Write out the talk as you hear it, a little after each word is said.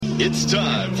It's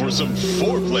time for some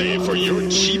foreplay for your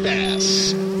cheap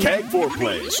ass. Keg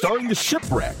Foreplay, starring the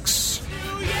Shipwrecks.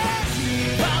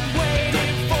 I'm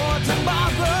waiting for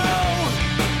tomorrow.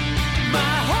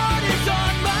 My heart is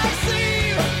on my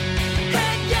sleeve,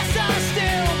 and yes, I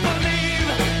still believe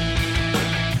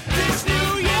this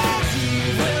New Year's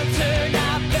Eve will turn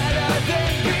out better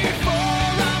than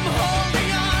before. I'm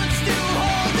holding on, still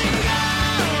holding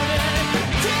on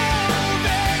until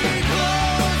they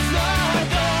close the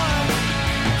door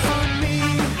on me.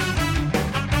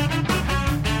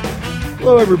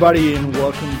 Hello, everybody, and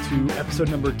welcome to episode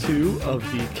number 2 of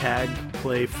the CAG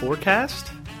Play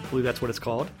Forecast. I believe that's what it's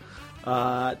called.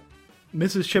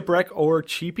 Mrs. Shipwreck or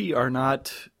Cheapy are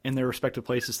not in their respective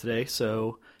places today,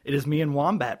 so it is me and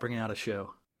Wombat bringing out a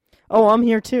show. Oh, I'm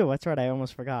here too. That's right. I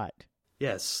almost forgot.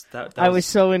 Yes, that I was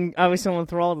so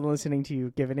enthralled in listening to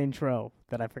you give an intro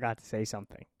that I forgot to say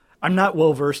something. I'm not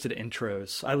well versed at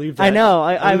intros. I leave that. I know.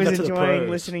 I leave was that to the enjoying pros.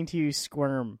 listening to you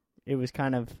squirm. It was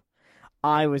kind of.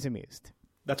 I was amused.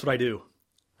 That's what I do.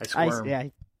 I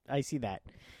squirm. I see that.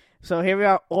 So here we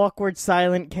are, awkward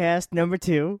silent cast number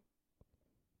 2.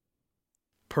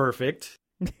 Perfect.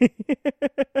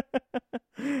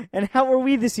 And how are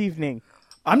we this evening?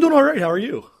 I'm doing all right. How are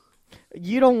you?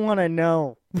 You don't want to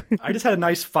know. I just had a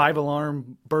nice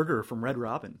 5-alarm burger from Red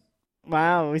Robin.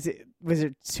 Wow, was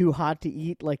it too hot to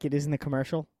eat like it is in the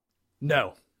commercial?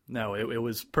 No, it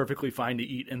was perfectly fine to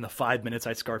eat in the 5 minutes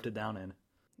I scarfed it down in.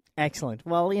 Excellent.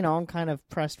 Well, I'm kind of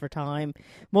pressed for time,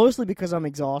 mostly because I'm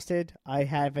exhausted. I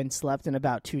haven't slept in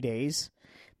about 2 days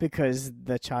because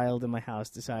the child in my house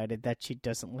decided that she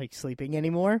doesn't like sleeping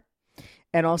anymore.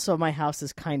 And also my house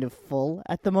is kind of full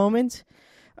at the moment.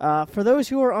 For those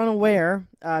who are unaware,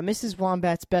 Mrs.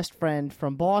 Wombat's best friend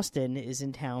from Boston is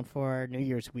in town for New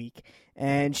Year's week,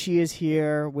 and she is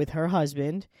here with her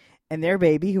husband and their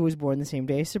baby, who was born the same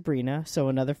day as Sabrina, so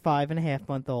another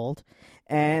 5.5-month-old,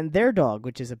 and their dog,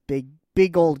 which is a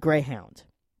big old greyhound.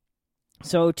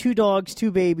 So 2 dogs,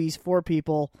 2 babies, 4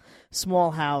 people,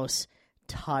 small house,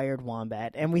 tired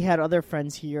Wombat. And we had other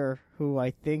friends here who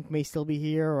I think may still be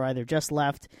here or either just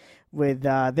left with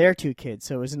their 2 kids.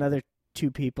 So it was another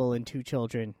 2 people and 2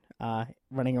 children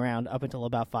running around up until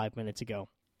about 5 minutes ago.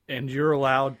 And you're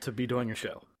allowed to be doing your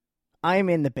show. I'm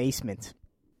in the basement.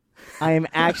 I am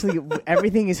actually,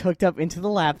 everything is hooked up into the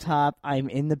laptop. I'm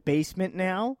in the basement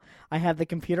now. I have the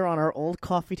computer on our old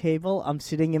coffee table. I'm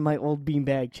sitting in my old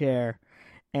beanbag chair.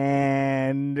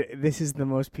 And this is the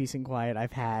most peace and quiet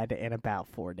I've had in about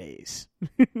 4 days.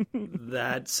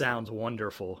 That sounds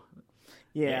wonderful.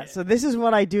 Yeah, so this is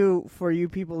what I do for you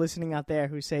people listening out there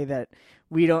who say that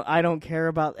I don't care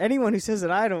about anyone who says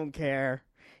that I don't care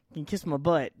can kiss my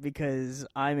butt because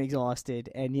I'm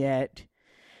exhausted, and yet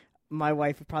my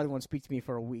wife probably won't speak to me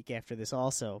for a week after this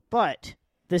also. But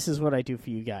this is what I do for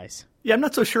you guys. Yeah, I'm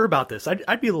not so sure about this.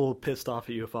 I'd be a little pissed off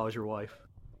at you if I was your wife.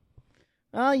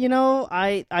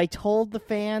 I told the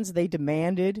fans, they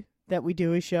demanded that we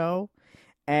do a show,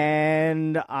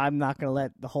 and I'm not going to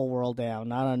let the whole world down.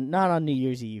 Not on New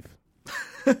Year's Eve.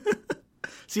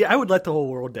 See, I would let the whole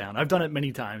world down. I've done it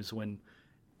many times when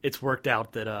it's worked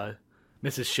out that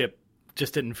Mrs. Ship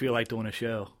just didn't feel like doing a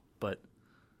show. But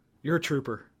you're a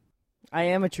trooper. I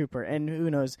am a trooper, and who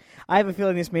knows? I have a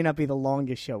feeling this may not be the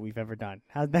longest show we've ever done.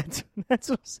 That's what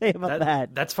I'll say about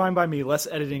that. That's fine by me. Less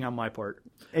editing on my part.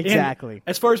 Exactly. And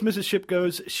as far as Mrs. Ship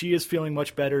goes, she is feeling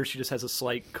much better. She just has a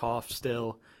slight cough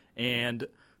still. And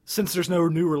since there's no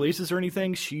new releases or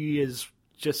anything, she is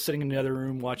just sitting in the other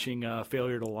room watching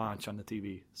Failure to Launch on the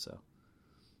TV. So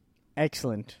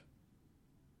excellent.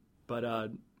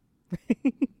 But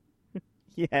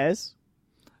yes.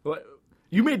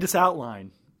 You made this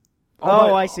outline.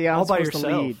 I see. I'm all by supposed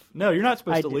yourself. to lead. No, you're not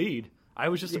supposed to did. lead. I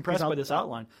was just impressed by this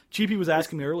outline. Cheapy was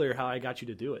asking me earlier how I got you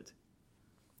to do it.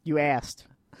 You asked.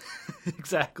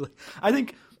 Exactly. I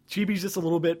think Cheapy's just a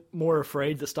little bit more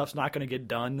afraid that stuff's not going to get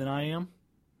done than I am.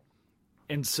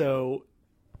 And so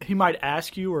he might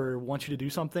ask you or want you to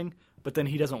do something, but then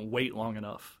he doesn't wait long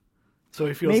enough. So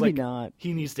he feels like not.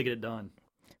 He needs to get it done.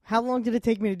 How long did it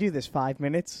take me to do this? 5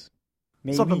 minutes?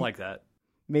 Maybe. Something like that.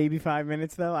 Maybe 5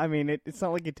 minutes, though. I mean, it's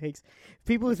not like it takes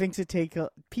people who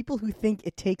think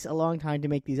it takes a long time to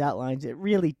make these outlines. It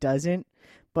really doesn't.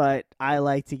 But I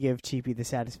like to give Cheapy the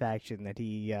satisfaction that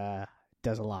he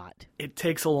does a lot. It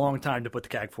takes a long time to put the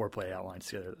CAG Foreplay outlines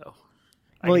together, though.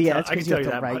 Well, yeah, that's I can because you tell have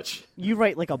you to that write. much. You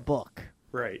write like a book.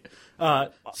 Right.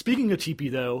 Speaking of Cheapy,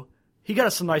 though, he got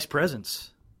us some nice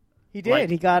presents. He did.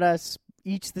 He got us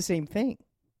each the same thing.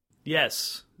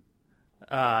 Yes.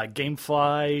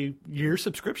 GameFly year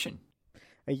subscription.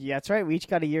 Yeah, that's right. We each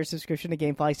got a year subscription to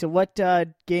GameFly. So what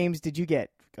games did you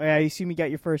get I assume you got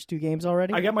your first 2 games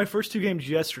already? I got my first 2 games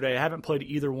yesterday. I haven't played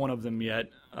either one of them yet.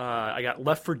 I got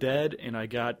Left 4 Dead and I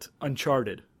got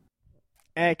Uncharted.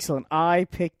 Excellent. I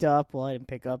picked up, well, I didn't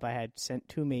pick up, I had sent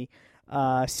to me,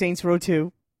 Saints Row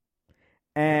 2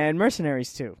 and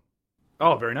Mercenaries 2.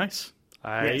 Oh, very nice.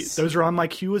 Yes. Those are on my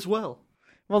queue as well.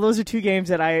 Well, those are 2 games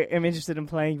that I am interested in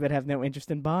playing but have no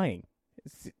interest in buying.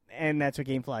 And that's what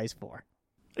GameFly is for.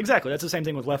 Exactly. That's the same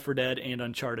thing with Left 4 Dead and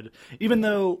Uncharted. Even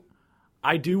though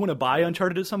I do want to buy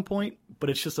Uncharted at some point, but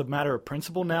it's just a matter of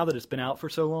principle now that it's been out for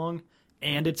so long,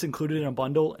 and it's included in a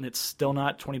bundle, and it's still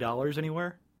not $20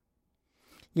 anywhere.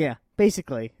 Yeah,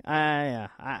 basically. I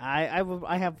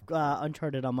have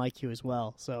Uncharted on my queue as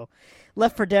well. So,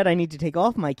 Left 4 Dead I need to take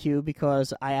off my queue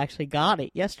because I actually got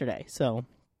it yesterday. So,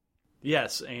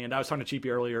 yes, and I was talking to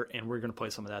Cheapy earlier, and we're going to play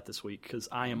some of that this week because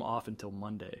I am off until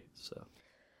Monday. So,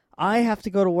 I have to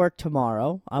go to work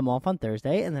tomorrow. I'm off on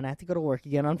Thursday, and then I have to go to work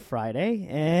again on Friday,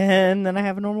 and then I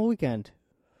have a normal weekend.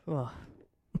 Ugh.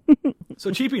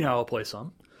 So Cheapy and I will play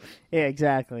some. Yeah,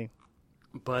 exactly.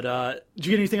 But did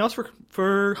you get anything else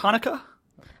for Hanukkah?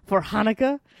 For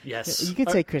Hanukkah? Yes. You could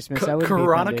say Christmas. I wouldn't be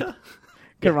Hanukkah?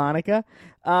 Hanukkah.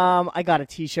 I got a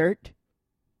T-shirt.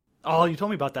 Oh, you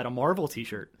told me about that. A Marvel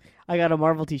T-shirt. I got a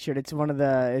Marvel T-shirt. It's one of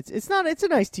the. It's a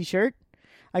nice T-shirt.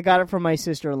 I got it from my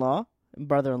sister-in-law,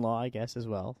 brother-in-law, I guess as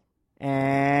well,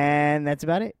 and that's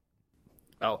about it.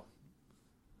 Oh,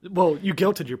 well, you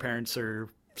guilted your parents or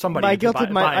somebody. I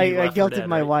guilted my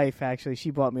my wife. Actually,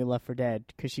 she bought me Left 4 Dead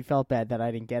because she felt bad that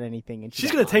I didn't get anything, and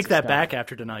she's gonna take that back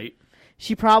after tonight.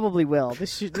 She probably will.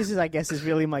 This is, I guess, is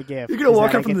really my gift. You're gonna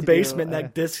walk up from the basement, and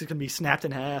that disc is gonna be snapped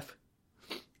in half.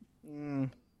 But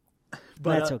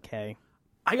that's okay.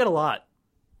 I got a lot.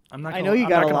 I know you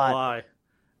got a lot.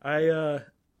 Lie.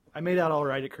 I made out all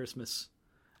right at Christmas.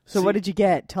 So what did you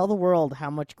get? Tell the world how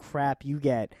much crap you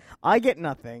get. I get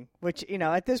nothing, which,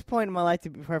 at this point in my life, to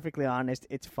be perfectly honest,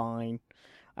 it's fine.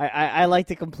 I like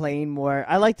to complain more.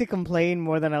 I like to complain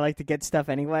more than I like to get stuff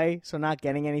anyway, so not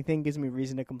getting anything gives me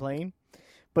reason to complain.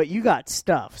 But you got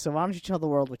stuff, so why don't you tell the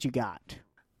world what you got?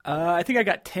 I think I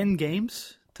got 10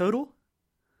 games total.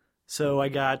 So I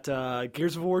got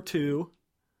Gears of War 2,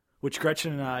 which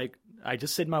Gretchen and I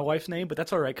just said my wife's name, but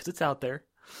that's all right because it's out there.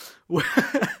 We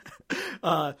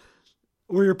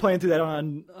were playing through that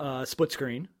on split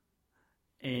screen,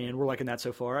 and we're liking that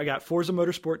so far. I got Forza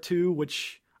Motorsport 2,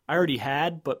 which I already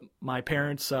had, but my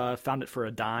parents found it for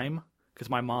a dime because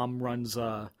my mom runs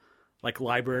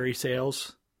library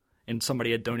sales, and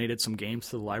somebody had donated some games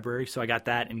to the library, so I got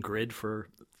that in grid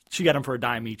she got them for a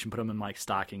dime each and put them in my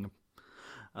stocking.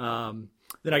 Then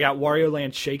I got Wario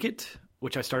Land Shake It,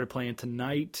 which I started playing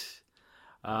tonight.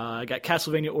 I got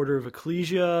Castlevania Order of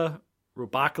Ecclesia,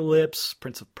 Robocalypse,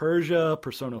 Prince of Persia,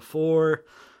 Persona 4,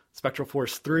 Spectral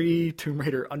Force 3, Tomb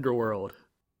Raider Underworld.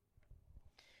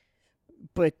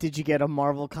 But did you get a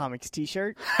Marvel Comics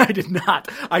t-shirt? I did not.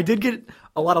 I did get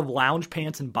a lot of lounge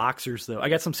pants and boxers, though. I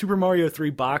got some Super Mario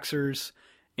 3 boxers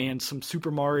and some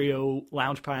Super Mario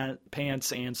lounge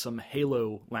pants and some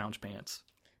Halo lounge pants.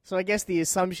 So I guess the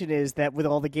assumption is that with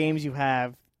all the games you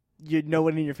have, no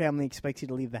one in your family expects you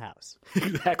to leave the house.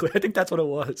 Exactly. I think that's what it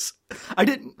was. I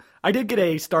did get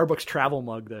a Starbucks travel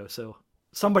mug, though, so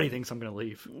somebody thinks I'm going to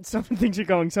leave. Someone thinks you're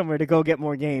going somewhere to go get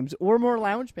more games or more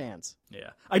lounge pants. Yeah.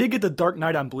 I did get The Dark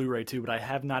Knight on Blu-ray, too, but I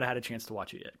have not had a chance to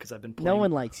watch it yet because I've been playing No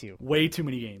one likes you. Way too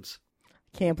many games.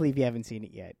 Can't believe you haven't seen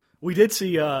it yet. We did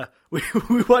see,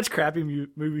 we watched crappy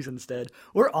movies instead.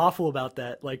 We're awful about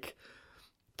that. Like,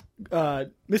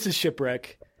 Mrs.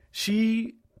 Shipwreck,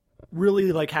 she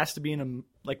really has to be in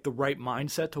the right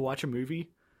mindset to watch a movie.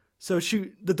 So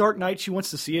The Dark Knight, she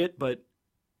wants to see it, but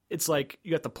it's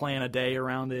you have to plan a day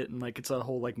around it, and it's a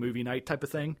whole movie night type of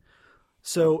thing.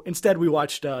 So instead we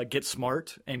watched Get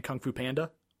Smart and Kung Fu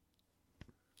Panda.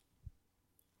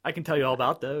 I can tell you all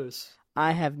about those.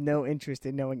 I have no interest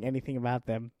in knowing anything about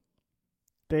them.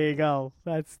 There you go.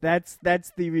 That's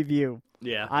the review.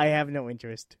 Yeah. I have no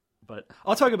interest. But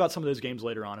I'll talk about some of those games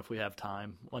later on if we have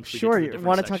time. Once we sure, get to the you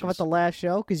want to sections. talk about the last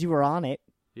show because you were on it.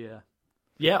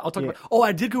 Yeah, I'll talk about. Oh,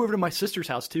 I did go over to my sister's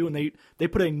house too, and they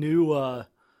put a new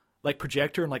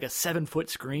projector and a 7-foot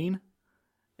screen.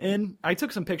 And I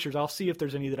took some pictures. I'll see if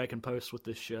there's any that I can post with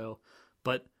this show.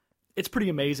 But it's pretty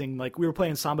amazing. We were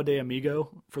playing Samba de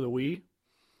Amigo for the Wii,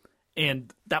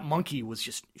 and that monkey was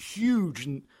just huge,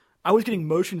 and I was getting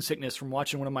motion sickness from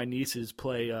watching one of my nieces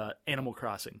play Animal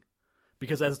Crossing.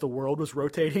 Because as the world was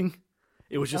rotating,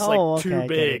 it was just too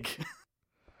big.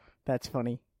 That's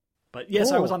funny. But yes,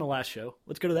 cool. I was on the last show.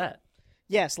 Let's go to that.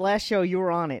 Yes, last show you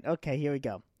were on it. Okay, here we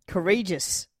go.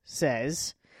 Courageous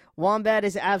says, Wombat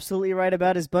is absolutely right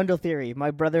about his bundle theory.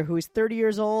 My brother, who is 30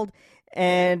 years old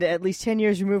And at least 10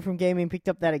 years removed from gaming, picked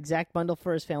up that exact bundle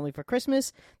for his family for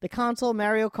Christmas. The console,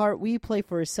 Mario Kart, Wii Play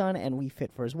for his son, and Wii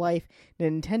Fit for his wife.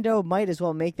 Nintendo might as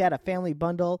well make that a family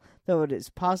bundle, although it's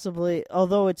possibly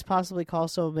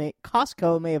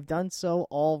Costco may have done so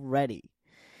already.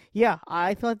 Yeah,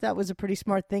 I thought that was a pretty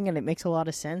smart thing, and it makes a lot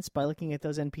of sense by looking at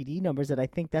those NPD numbers that I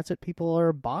think that's what people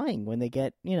are buying when they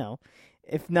get,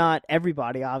 if not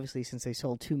everybody, obviously, since they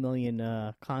sold 2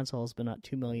 million consoles, but not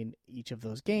 2 million each of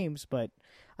those games. But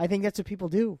I think that's what people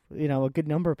do. A good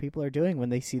number of people are doing when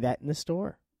they see that in the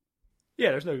store.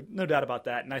 Yeah, there's no doubt about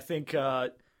that. And I think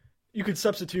you could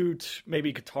substitute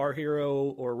maybe Guitar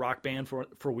Hero or Rock Band for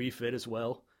Wii Fit as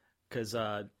well. Because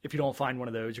if you don't find one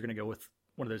of those, you're going to go with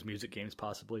one of those music games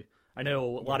possibly. I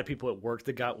know a lot of people at work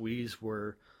that got Wiis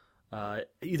were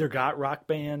either got Rock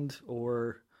Band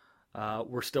or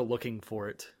we're still looking for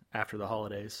it after the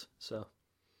holidays. So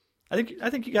I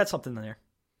think you got something there.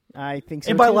 I think so.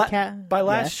 And by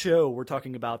last show, we're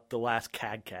talking about the last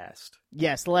CAGcast.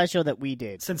 Yes, the last show that we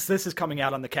did. Since this is coming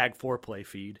out on the CAG 4Play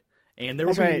feed. And there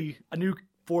will be a new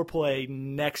 4Play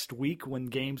next week when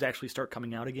games actually start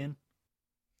coming out again.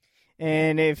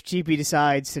 And if GP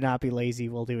decides to not be lazy,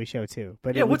 we'll do a show too.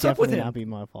 But it would definitely not be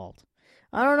my fault.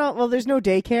 I don't know. Well, there's no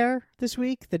daycare this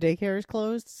week. The daycare is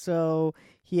closed, so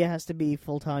he has to be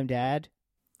full-time dad.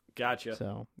 Gotcha.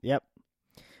 So, yep.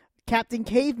 Captain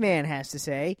Caveman has to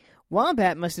say,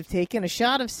 Wombat must have taken a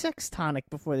shot of sex tonic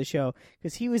before the show,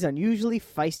 because he was unusually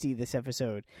feisty this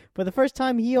episode. For the first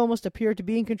time, he almost appeared to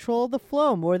be in control of the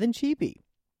flow more than Cheapy.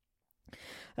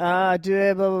 Blah,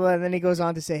 blah, blah, and then he goes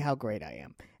on to say how great I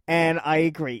am. And I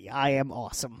agree. I am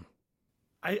awesome.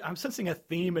 I'm sensing a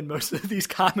theme in most of these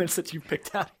comments that you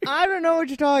picked out here. I don't know what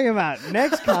you're talking about.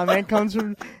 Next comment comes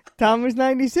from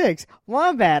Thomas96.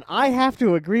 Wombat, I have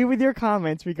to agree with your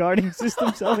comments regarding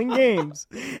system-selling games.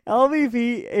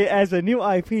 LVP as a new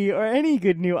IP, or any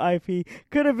good new IP,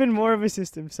 could have been more of a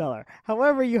system seller.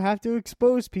 However, you have to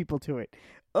expose people to it.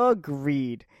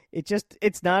 Agreed.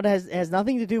 It's not has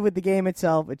nothing to do with the game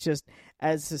itself. It's just,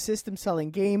 as the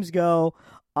system-selling games go,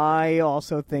 I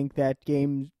also think that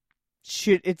games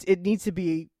it needs to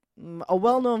be a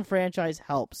well-known franchise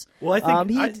helps. Well,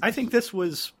 I think this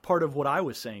was part of what I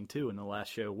was saying too in the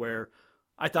last show, where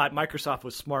I thought Microsoft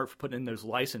was smart for putting in those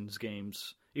licensed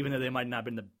games, even though they might not have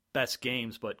been the best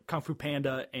games. But Kung Fu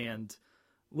Panda and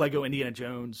Lego Indiana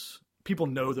Jones, people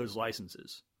know those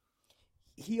licenses.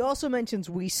 He also mentions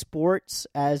Wii Sports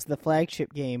as the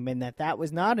flagship game, and that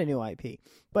was not a new IP.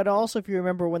 But also, if you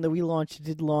remember, when the Wii launch, it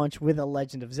did launch with a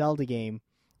Legend of Zelda game,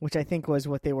 which I think was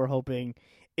what they were hoping.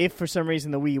 If for some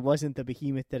reason the Wii wasn't the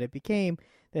behemoth that it became,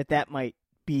 that might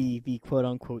be the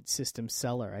quote-unquote system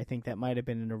seller. I think that might have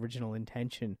been an original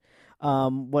intention.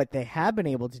 What they have been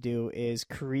able to do is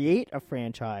create a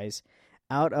franchise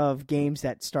out of games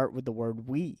that start with the word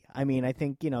Wii. I mean, I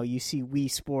think, you see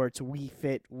Wii Sports, Wii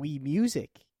Fit, Wii Music.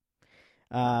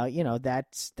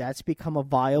 That's become a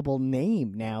viable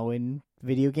name now in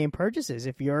video game purchases.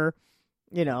 If you're,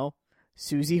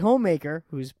 Susie Homemaker,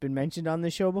 who's been mentioned on the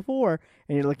show before,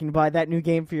 and you're looking to buy that new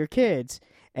game for your kids,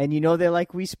 and they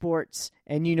like Wii Sports,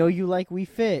 and you like Wii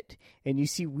Fit, and you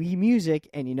see Wii Music,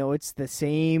 and it's the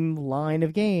same line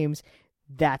of games,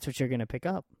 that's what you're going to pick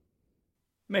up.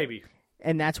 Maybe.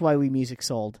 And that's why Wii Music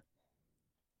sold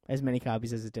as many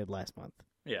copies as it did last month.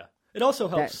 Yeah. It also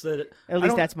helps at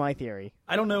least that's my theory.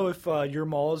 I don't know if your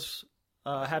malls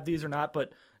have these or not,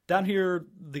 but down here,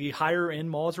 the higher-end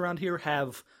malls around here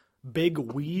have big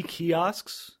Wii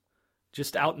kiosks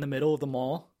just out in the middle of the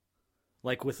mall,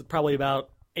 like with probably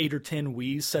about 8 or 10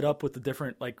 Wiis set up with the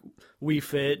different, like, Wii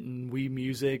Fit and Wii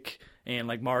Music and,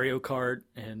 like, Mario Kart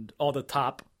and all the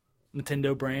top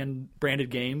Nintendo branded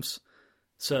games.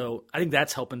 So I think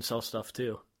that's helping sell stuff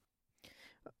too.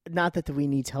 Not that the Wii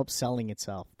needs help selling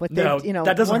itself, but no,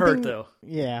 that doesn't hurt though.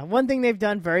 Yeah, one thing they've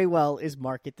done very well is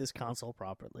market this console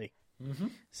properly. Mm-hmm.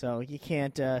 So you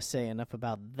can't say enough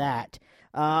about that.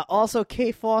 Also,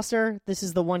 Kay Foster, this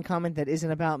is the one comment that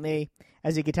isn't about me.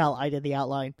 As you can tell, I did the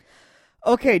outline.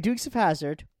 Okay, Dukes of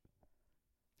Hazzard.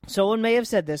 Someone may have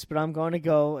said this, but I'm going to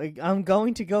go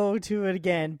to it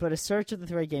again. But a search of the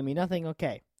thread gave me nothing.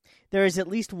 Okay. There is at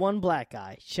least one black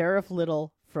guy, Sheriff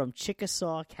Little from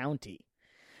Chickasaw County.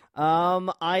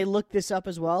 I looked this up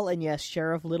as well, and yes,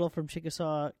 Sheriff Little from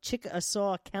Chickasaw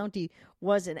County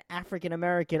was an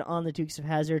African-American on the Dukes of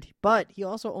Hazzard, but he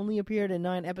also only appeared in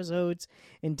 9 episodes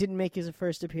and didn't make his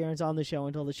first appearance on the show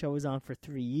until the show was on for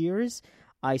 3 years.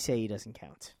 I say he doesn't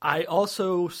count. I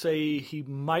also say he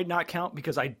might not count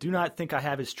because I do not think I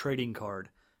have his trading card,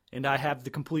 and I have the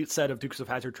complete set of Dukes of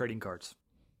Hazzard trading cards.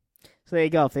 So there you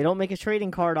go. If they don't make a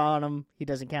trading card on him, he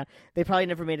doesn't count. They probably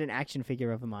never made an action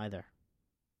figure of him either.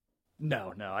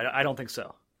 No, I don't think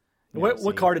so. No, What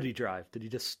see. car did he drive? Did he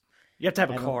just? You have to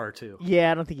have a car too.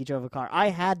 Yeah, I don't think he drove a car. I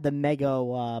had the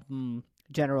Mego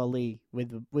General Lee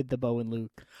with the bow and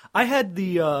Luke. I had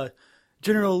the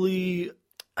General Lee.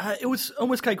 It was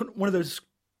almost kind of one of those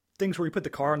things where you put the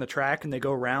car on the track and they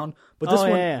go around. But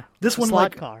this this one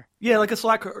slot like car. Yeah, like a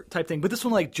slot car type thing. But this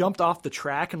one like jumped off the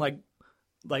track and like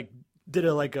did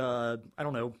a I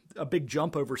don't know, a big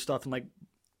jump over stuff and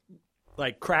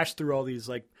like crashed through all these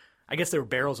I guess they were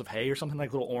barrels of hay or something,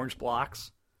 like little orange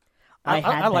blocks.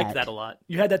 I liked that a lot.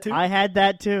 You had that too? I had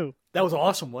that too. That was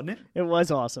awesome, wasn't it? It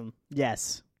was awesome.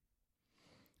 Yes.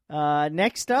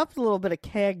 Next up, a little bit of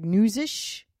CAG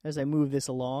news-ish as I move this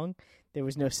along. There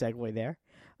was no segue there.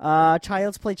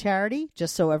 Child's Play charity,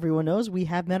 just so everyone knows, we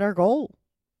have met our goal.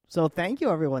 So thank you,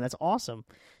 everyone. That's awesome.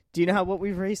 Do you know what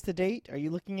we've raised to date? Are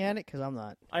you looking at it? Because I'm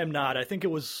not. I am not. I think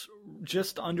it was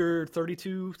just under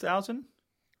 32,000.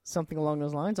 Something along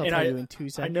those lines. I'll tell you in 2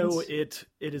 seconds. I know it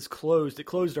is closed. It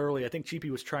closed early. I think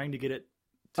Cheapy was trying to get it.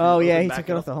 He took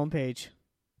it off the homepage.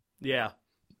 Yeah.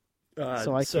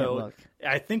 So I can't look.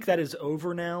 I think that is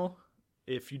over now.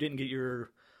 If you didn't get your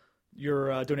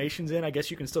donations in, I guess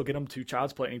you can still get them to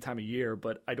Child's Play any time of year,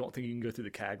 but I don't think you can go through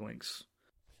the CAG links.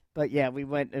 But yeah, we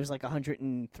went. It was like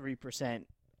 103%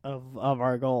 of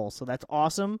our goal. So that's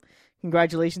awesome.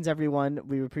 Congratulations, everyone.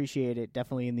 We appreciate it.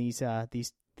 Definitely in these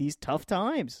tough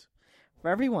times for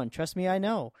everyone. Trust me, I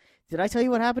know. Did I tell you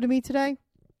what happened to me today?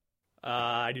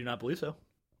 I do not believe so.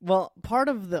 Well, part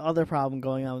of the other problem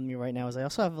going on with me right now is I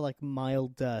also have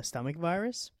mild stomach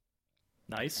virus.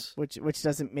 Nice. Which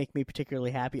doesn't make me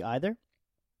particularly happy either.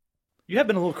 You have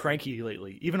been a little cranky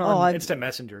lately, even on Instant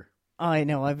Messenger. I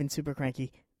know, I've been super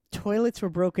cranky. Toilets were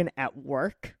broken at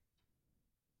work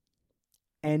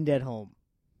and at home.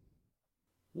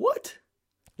 What?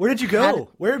 Where did you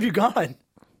go? Where have you gone?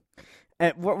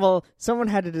 Well, someone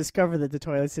had to discover that the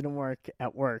toilets didn't work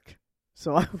at work.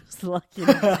 So I was lucky to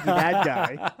be that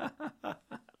guy.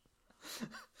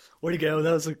 Where'd you go?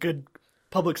 That was a good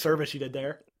public service you did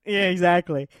there. Yeah,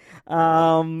 exactly.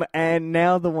 And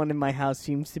now the one in my house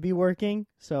seems to be working,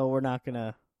 so we're not going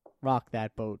to rock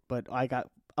that boat. But I got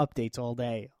updates all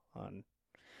day on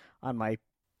my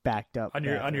backed up on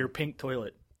your pink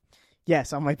toilet.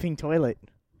 Yes, on my pink toilet.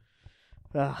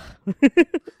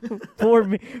 Poor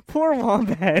me, poor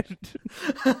Wombat.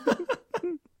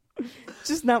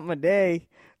 Just not my day.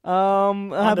 How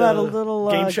about a little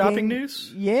game shopping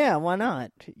news? Yeah, why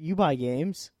not? You buy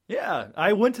games. Yeah,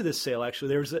 I went to this sale actually.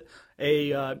 There was a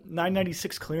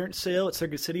 $9.96 clearance sale at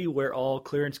Circuit City where all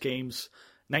clearance games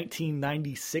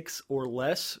 $19.96 or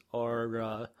less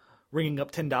are ringing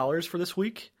up $10 for this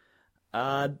week.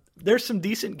 There's some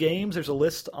decent games. There's a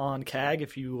list on CAG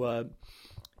if you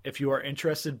are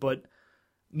interested, but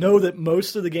know that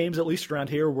most of the games, at least around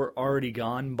here, were already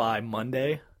gone by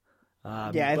Monday.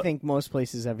 I think most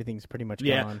places everything's pretty much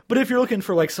gone. But if you're looking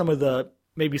for some of the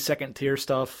maybe second tier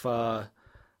stuff, I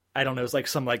don't know, it's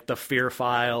some the Fear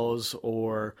Files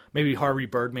or maybe Harvey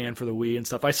Birdman for the Wii and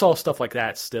stuff. I saw stuff like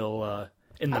that still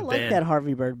in the bin. I like that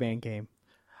Harvey Birdman game.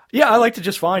 Yeah, I liked it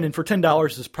just fine, and for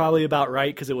 $10 is probably about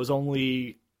right because it was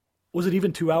it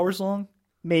even 2 hours long?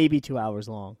 Maybe 2 hours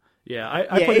long. Yeah,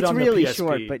 I put it on the PSP. It's really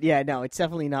short, but yeah, no, it's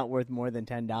definitely not worth more than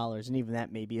 $10, and even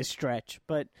that may be a stretch.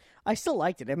 But I still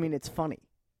liked it. I mean, it's funny.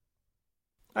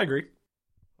 I agree.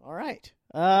 All right.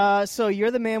 So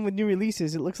you're the man with new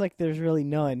releases. It looks like there's really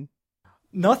none.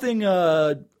 Nothing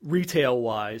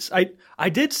retail-wise. I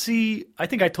did see, I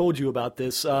think I told you about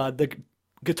this, the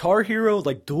Guitar Hero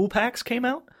dual packs came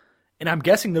out, and I'm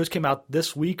guessing those came out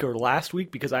this week or last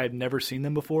week because I had never seen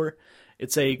them before.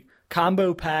 It's a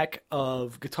combo pack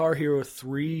of Guitar Hero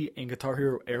 3 and Guitar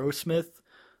Hero Aerosmith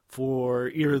for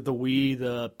either the Wii,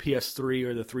 the PS3,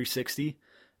 or the 360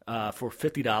 for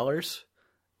 $50,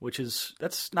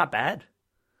 that's not bad.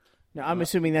 Now, I'm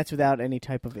assuming that's without any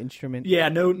type of instrument. Yeah,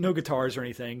 no guitars or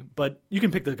anything, but you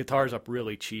can pick the guitars up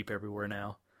really cheap everywhere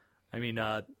now. I mean,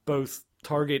 both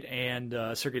Target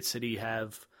and Circuit City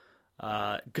have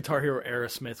Guitar Hero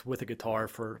Aerosmith with a guitar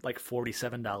for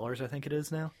 $47, I think it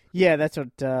is now. Yeah, that's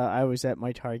what I was at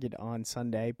my Target on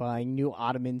Sunday buying new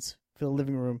ottomans for the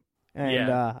living room,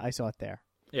 and I saw it there.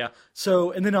 Yeah.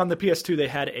 So, and then on the PS2, they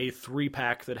had a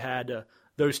 3-pack that had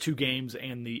those two games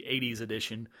and the 80s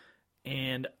edition.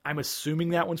 And I'm assuming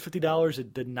that one's $50.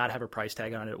 It did not have a price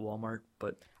tag on it at Walmart,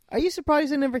 but... Are you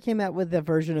surprised it never came out with a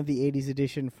version of the 80s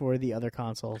edition for the other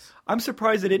consoles? I'm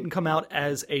surprised it didn't come out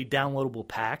as a downloadable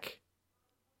pack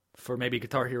for maybe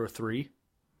Guitar Hero 3.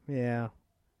 Yeah.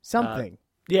 Something.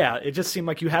 Yeah, it just seemed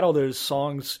like you had all those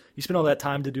songs. You spent all that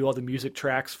time to do all the music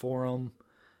tracks for them,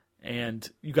 and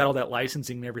you got all that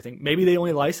licensing and everything. Maybe they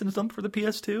only licensed them for the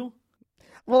PS2?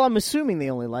 Well, I'm assuming they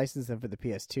only licensed them for the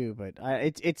PS2, but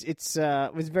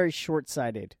it was very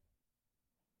short-sighted,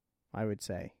 I would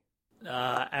say.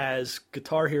 As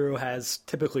Guitar Hero has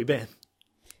typically been.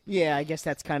 Yeah, I guess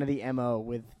that's kind of the MO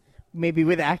with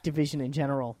Activision in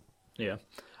general. Yeah.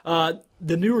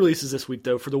 The new releases this week,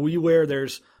 though, for the WiiWare,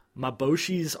 there's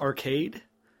Maboshi's Arcade.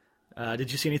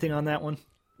 Did you see anything on that one?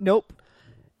 Nope.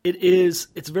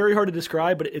 It's very hard to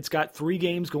describe, but it's got 3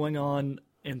 games going on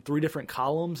in 3 different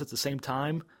columns at the same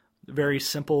time. Very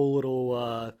simple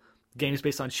little games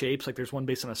based on shapes. Like there's one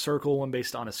based on a circle, one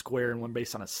based on a square, and one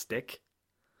based on a stick.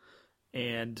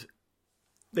 And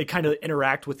they kind of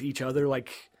interact with each other.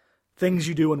 Like things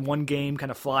you do in one game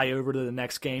kind of fly over to the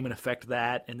next game and affect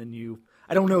that. And then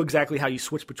I don't know exactly how you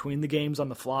switch between the games on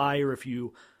the fly, or if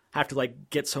you have to like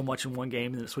get so much in one game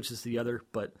and then it switches to the other.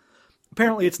 But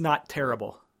apparently it's not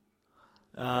terrible.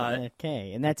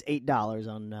 Okay, and that's $8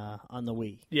 on the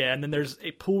Wii. Yeah, and then there's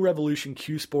a Pool Revolution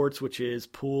Q Sports, which is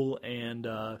pool and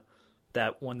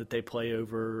that one that they play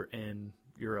over in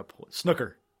Europe,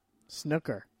 Snooker.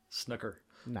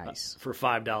 Nice. For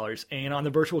 $5. And on the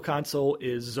Virtual Console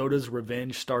is Zoda's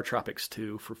Revenge Star Tropics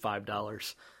 2 for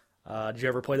 $5. Did you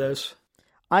ever play those?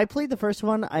 I played the first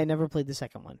one. I never played the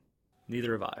second one.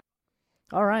 Neither have I.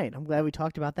 All right, I'm glad we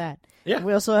talked about that. Yeah. And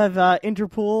we also have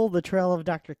Interpool, The Trail of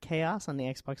Dr. Chaos on the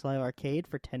Xbox Live Arcade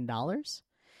for $10.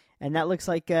 And that looks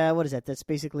like, what is that? That's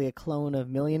basically a clone of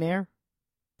Millionaire?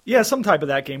 Yeah, some type of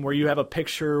that game where you have a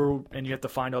picture and you have to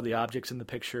find all the objects in the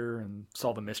picture and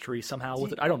solve a mystery somehow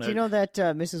with it. I don't know. Do you know that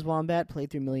Mrs. Wombat played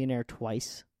through Millionaire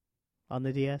twice on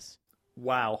the DS?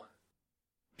 Wow.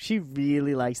 She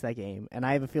really likes that game, and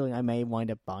I have a feeling I may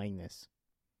wind up buying this.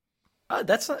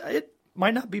 It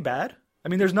might not be bad. I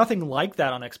mean, there's nothing like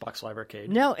that on Xbox Live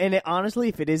Arcade. No, and honestly,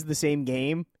 if it is the same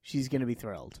game, she's going to be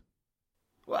thrilled.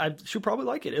 Well, she'll probably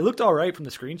like it. It looked all right from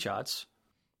the screenshots.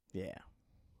 Yeah.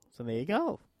 So there you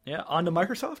go. Yeah, on to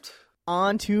Microsoft.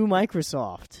 On to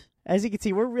Microsoft. As you can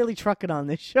see, we're really trucking on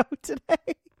this show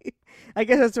today. I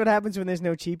guess that's what happens when there's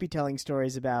no Cheapy telling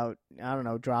stories about, I don't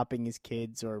know, dropping his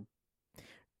kids or...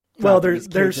 Well, there's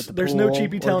no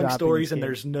Cheapy telling stories and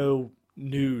there's no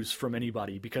news from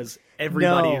anybody because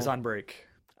everybody is on break.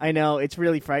 I know, it's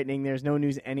really frightening. There's no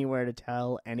news anywhere to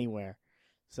tell anywhere.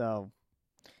 So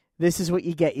this is what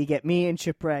you get. You get me and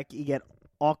Shipwreck, you get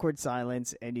awkward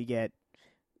silence, and you get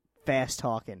fast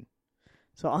talking.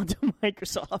 So on to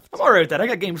Microsoft. I'm alright with that. I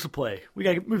got games to play. We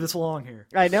gotta move this along here.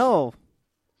 I know.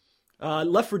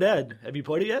 Left 4 Dead. Have you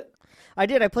played it yet? I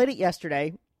did. I played it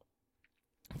yesterday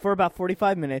for about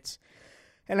 45 minutes.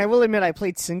 And I will admit I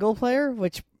played single player,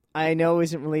 which I know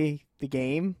isn't really the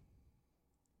game.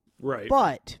 Right.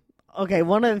 But, okay,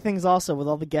 one of the things also with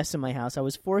all the guests in my house, I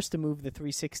was forced to move the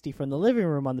 360 from the living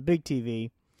room on the big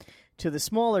TV to the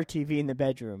smaller TV in the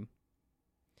bedroom.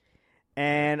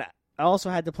 And I also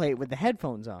had to play it with the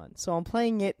headphones on. So I'm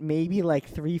playing it maybe like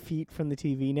 3 feet from the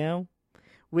TV now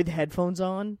with headphones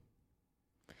on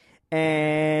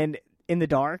and in the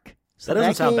dark. So that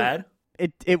doesn't sound bad.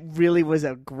 It really was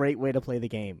a great way to play the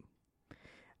game.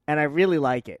 And I really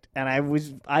like it. And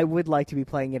I would like to be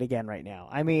playing it again right now.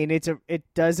 I mean, it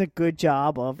does a good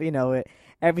job of,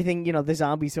 everything, the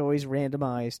zombies are always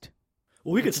randomized.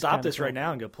 Well, we could stop this right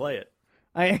now and go play it.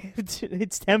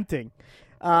 It's tempting.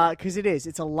 Because it is.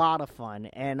 It's a lot of fun.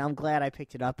 And I'm glad I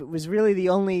picked it up. It was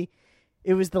really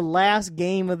it was the last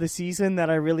game of the season that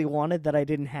I really wanted that I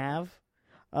didn't have.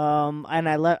 And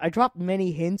I dropped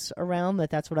many hints around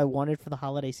that's what I wanted for the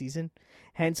holiday season.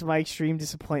 Hence my extreme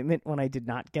disappointment when I did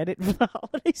not get it for the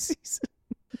holiday season.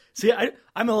 See,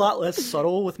 I'm a lot less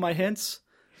subtle with my hints.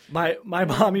 My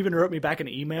mom even wrote me back an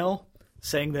email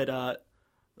saying that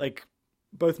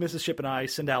both Mrs. Ship and I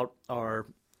send out our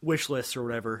wish lists or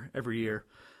whatever every year.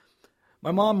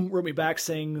 My mom wrote me back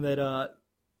saying that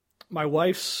my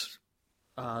wife's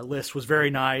list was very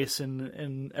nice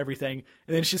and everything,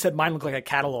 and then she said mine looked like a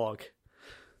catalog,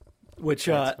 which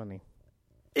that's funny.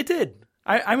 It did.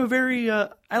 I'm a very I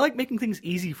like making things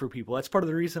easy for people. That's part of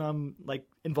the reason I'm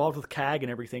involved with CAG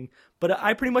and everything. But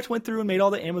I pretty much went through and made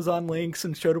all the Amazon links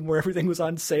and showed them where everything was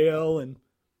on sale. And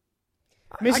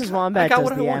Mrs. Wombat does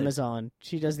the Amazon.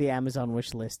 She does the Amazon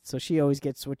wish list, so she always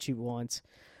gets what she wants.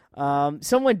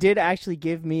 Someone did actually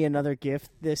give me another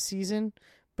gift this season,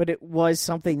 but it was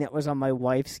something that was on my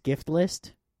wife's gift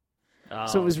list.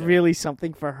 So it was really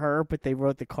something for her, but they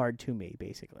wrote the card to me,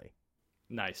 basically.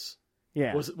 Nice.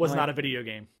 Yeah. Was not a video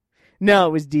game. No,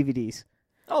 it was DVDs.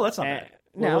 Oh, that's not bad.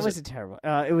 No, it wasn't terrible.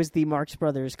 It was the Marx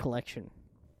Brothers collection.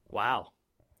 Wow.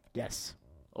 Yes.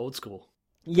 Old school.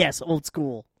 Yes, old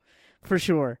school. For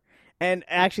sure. And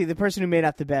actually, the person who made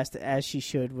out the best, as she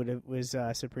should, was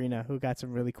Sabrina, who got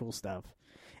some really cool stuff.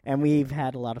 and we've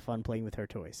had a lot of fun playing with her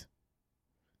toys.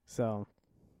 So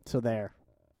there.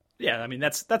 Yeah, I mean,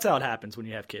 that's how it happens when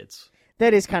you have kids.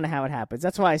 That is kind of how it happens.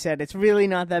 That's why I said it's really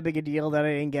not that big a deal that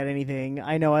I didn't get anything.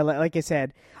 I know, like I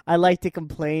said, I like to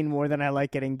complain more than I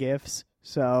like getting gifts.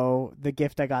 So the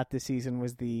gift I got this season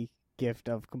was the gift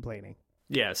of complaining.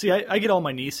 Yeah, see, I get all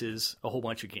my nieces a whole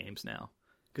bunch of games now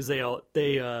because they all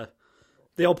play the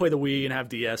Wii and have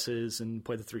DSs and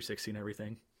play the 360 and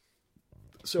everything.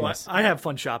 So yes. I have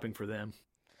fun shopping for them.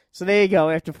 So there you go.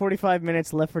 After 45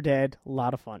 minutes, Left 4 Dead, a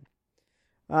lot of fun.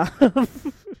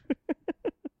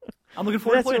 I'm looking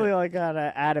forward to playing really it. all I got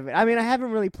out of it. I mean, I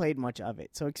haven't really played much of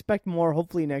it, so expect more.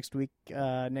 Hopefully next week,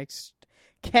 next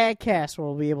CAGcast, where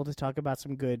we'll be able to talk about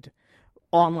some good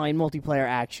online multiplayer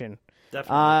action.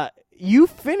 Definitely. You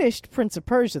finished Prince of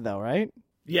Persia, though, right?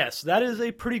 Yes, that is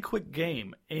a pretty quick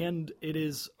game, and it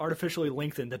is artificially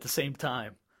lengthened at the same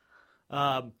time.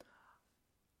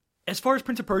 As far as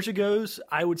Prince of Persia goes,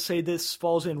 I would say this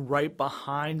falls in right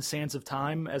behind Sands of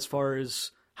Time as far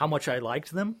as how much I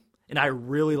liked them. And I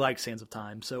really like Sands of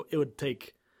Time, so it would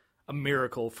take a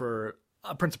miracle for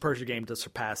a Prince of Persia game to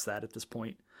surpass that at this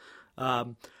point.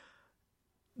 The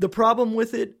problem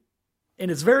with it,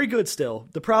 and it's very good still,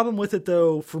 the problem with it,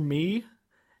 though, for me,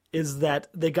 is that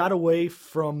they got away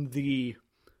from the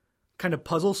kind of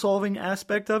puzzle-solving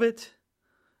aspect of it,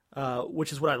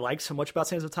 which is what I liked so much about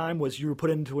Sands of Time, was you were put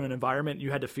into an environment and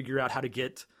you had to figure out how to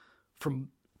get from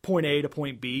point A to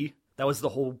point B. That was the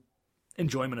whole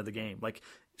enjoyment of the game. Like,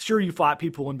 sure, you fought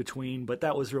people in between, but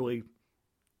that was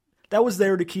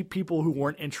there to keep people who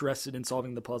weren't interested in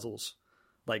solving the puzzles,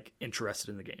 like, interested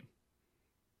in the game.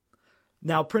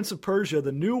 Now, Prince of Persia,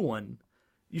 the new one,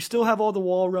 you still have all the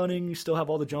wall running, you still have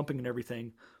all the jumping and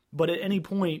everything, but at any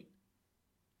point,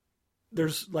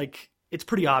 there's, like, it's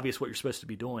pretty obvious what you're supposed to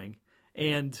be doing,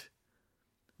 and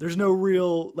there's no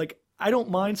real, like, I don't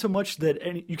mind so much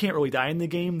that you can't really die in the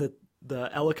game, that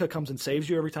the Elika comes and saves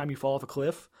you every time you fall off a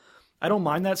cliff. I don't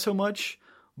mind that so much,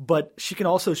 but she can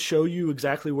also show you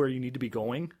exactly where you need to be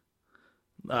going.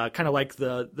 Kind of like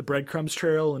the breadcrumbs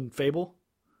trail in Fable.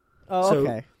 Oh, so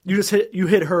okay. You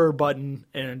hit her button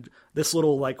and this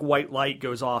little like white light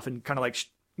goes off and kind of like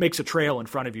makes a trail in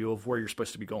front of you of where you're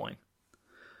supposed to be going.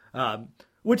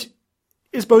 Which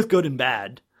is both good and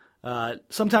bad.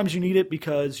 Sometimes you need it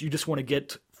because you just want to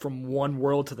get from one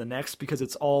world to the next because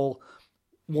it's all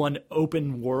one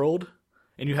open world.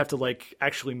 And you have to like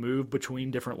actually move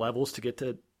between different levels to get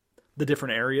to the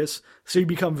different areas. So you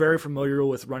become very familiar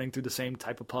with running through the same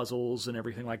type of puzzles and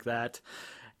everything like that.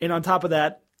 And on top of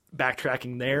that,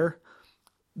 backtracking there,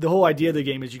 the whole idea of the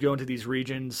game is you go into these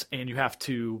regions and you have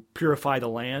to purify the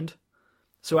land.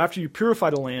 So after you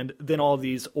purify the land, then all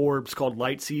these orbs called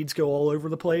light seeds go all over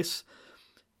the place.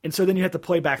 And so then you have to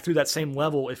play back through that same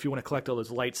level if you want to collect all those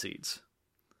light seeds.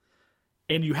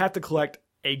 And you have to collect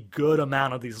a good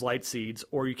amount of these light seeds,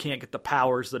 or you can't get the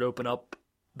powers that open up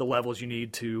the levels you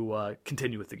need to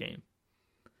continue with the game.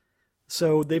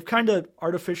 So they've kind of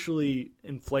artificially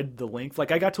inflated the length.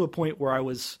 Like I got to a point where I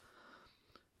was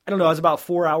about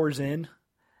 4 hours in,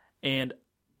 and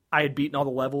I had beaten all the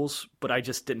levels, but I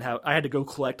just didn't have. I had to go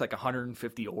collect like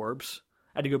 150 orbs.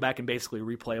 I had to go back and basically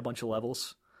replay a bunch of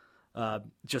levels,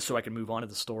 just so I could move on to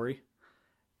the story.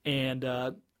 And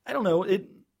I don't know,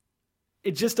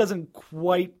 it just doesn't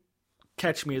quite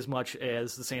catch me as much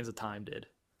as the Sands of Time did.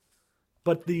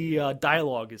 But the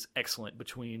dialogue is excellent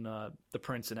between the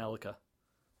prince and Elika.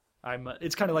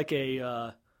 It's kind of like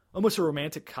almost a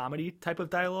romantic comedy type of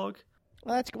dialogue.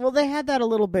 Well, they had that a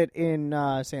little bit in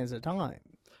Sands of Time.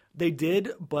 They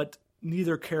did, but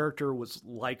neither character was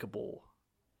likable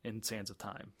in Sands of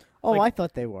Time. Oh, like, I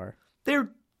thought they were. They're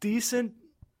decent,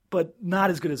 but not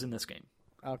as good as in this game.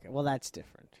 Okay, well, that's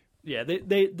different. Yeah,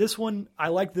 this one, I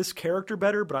like this character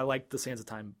better, but I like the Sands of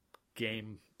Time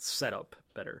game setup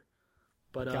better.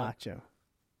 But gotcha.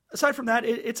 Aside from that,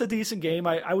 it's a decent game.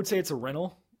 I would say it's a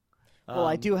rental. Well,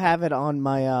 I do have it on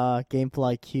my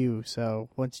GameFly queue, so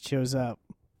once it shows up.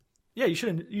 Yeah, you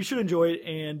should enjoy it,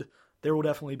 and there will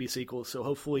definitely be sequels, so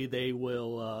hopefully they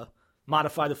will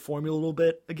modify the formula a little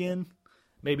bit again.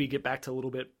 Maybe get back to a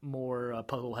little bit more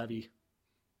puzzle-heavy.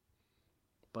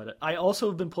 But I also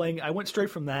have been playing... I went straight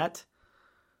from that,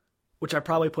 which I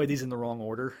probably played these in the wrong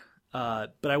order,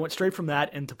 but I went straight from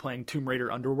that into playing Tomb Raider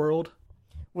Underworld.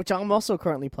 Which I'm also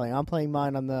currently playing. I'm playing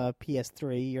mine on the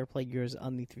PS3. You're playing yours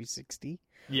on the 360.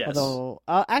 Yes. Although,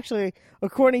 actually,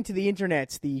 according to the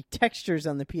internets, the textures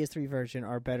on the PS3 version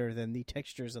are better than the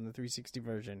textures on the 360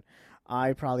 version.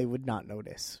 I probably would not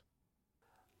notice.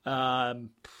 I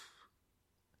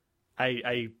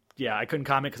couldn't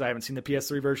comment because I haven't seen the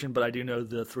PS3 version, but I do know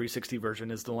the 360 version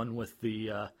is the one with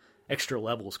the extra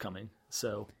levels coming.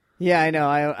 So Yeah, I know.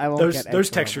 I won't those get those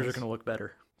extra textures are levels. going to look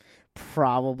better.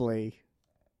 Probably.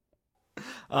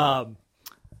 So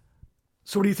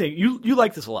what do you think? You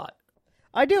like this a lot?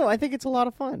 I do. I think it's a lot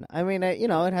of fun. I mean,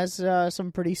 it has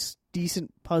some pretty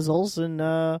decent puzzles, and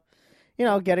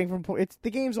getting from the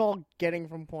game's all getting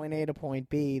from point A to point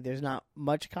B. There's not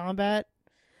much combat.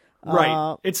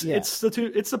 Right. It's yeah. it's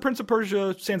the Prince of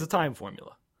Persia Sands of Time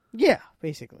formula. Yeah,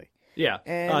 basically. Yeah.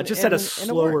 And- just at a and it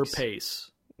slower works.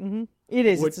 pace. Mm-hmm. It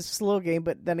is. What- It's a slow game,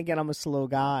 but then again, I'm a slow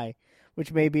guy,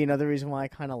 which may be another reason why I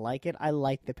kind of like it. I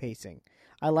like the pacing.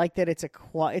 I like that it's a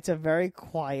very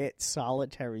quiet,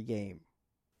 solitary game.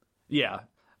 Yeah.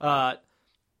 I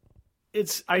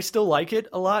still like it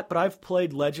a lot, but I've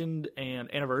played Legend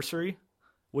and Anniversary,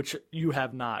 which you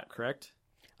have not, correct?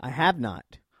 I have not.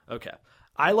 Okay.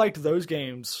 I liked those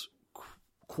games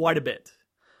quite a bit.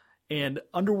 And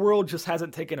Underworld just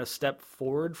hasn't taken a step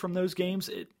forward from those games.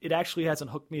 It actually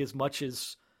hasn't hooked me as much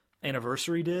as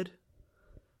Anniversary did.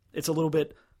 It's a little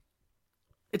bit...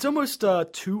 It's almost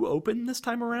too open this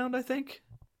time around, I think.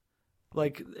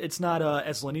 Like, it's not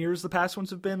as linear as the past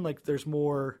ones have been. Like, there's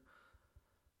more...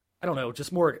 I don't know,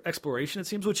 just more exploration, it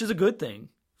seems, which is a good thing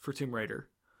for Tomb Raider.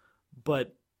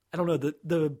 But, I don't know,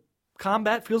 the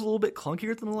combat feels a little bit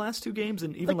clunkier than the last two games,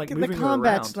 and even, moving the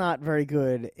combat's around. not very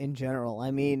good in general.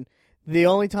 I mean, the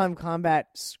only time combat,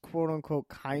 quote-unquote,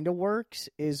 kind of works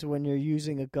is when you're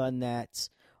using a gun that's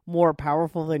more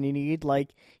powerful than you need. Like,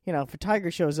 if a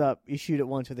tiger shows up, you shoot it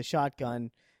once with a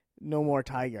shotgun, no more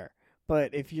tiger.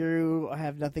 But if you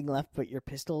have nothing left but your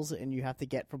pistols and you have to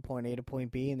get from point A to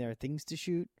point B and there are things to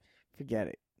shoot, forget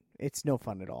it. It's no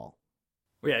fun at all.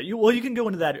 Yeah, you can go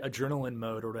into that adrenaline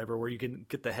mode or whatever, where you can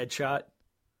get the headshot.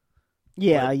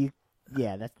 Yeah,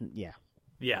 But- yeah.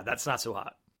 Yeah, that's not so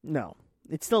hot. No,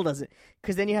 it still doesn't.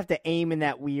 Because then you have to aim in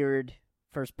that weird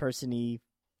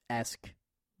first-person-y-esque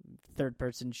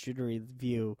third-person shootery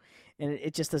view, and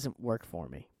it just doesn't work for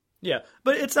me. Yeah,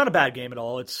 but it's not a bad game at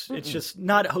all. It's just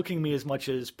not hooking me as much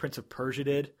as Prince of Persia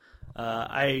did.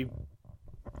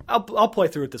 I'll play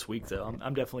through it this week though.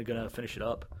 I'm definitely gonna finish it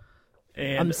up.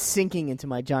 And I'm sinking into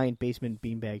my giant basement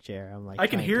beanbag chair. I'm like, I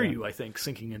can trying hear to- you. I think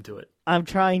sinking into it. I'm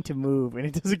trying to move, and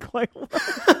it doesn't quite work.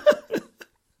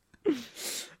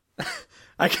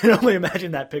 I can only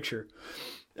imagine that picture.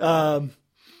 It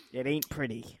ain't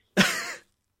pretty.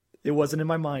 It wasn't in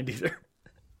my mind either.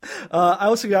 I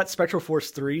also got Spectral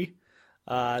Force 3.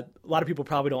 A lot of people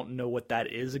probably don't know what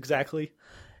that is exactly.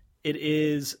 It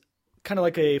is kind of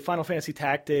like a Final Fantasy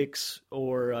Tactics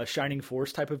or a Shining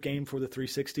Force type of game for the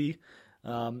 360.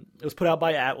 It was put out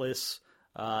by Atlas.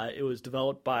 It was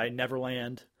developed by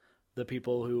Neverland, the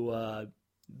people who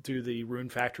do the Rune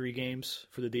Factory games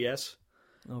for the DS.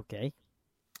 Okay.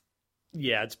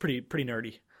 Yeah, it's pretty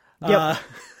nerdy. Yep.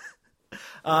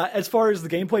 As far as the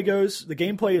gameplay goes, the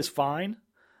gameplay is fine.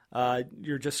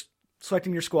 You're just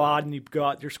selecting your squad, and you go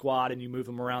out your squad, and you move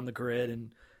them around the grid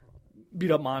and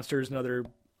beat up monsters and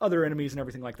other enemies and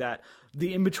everything like that.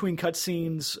 The in-between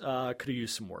cutscenes could have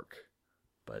used some work.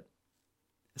 But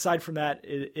aside from that,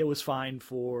 it was fine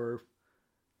for...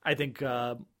 I think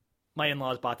my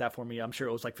in-laws bought that for me. I'm sure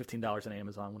it was like $15 on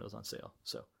Amazon when it was on sale.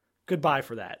 So, goodbye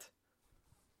for that.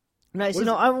 Nice. What is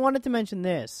I wanted to mention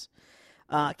this.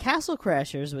 Castle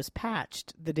Crashers was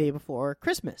patched the day before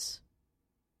Christmas.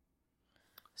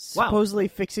 Wow. Supposedly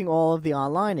fixing all of the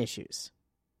online issues.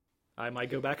 I might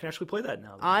go back and actually play that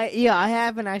now. I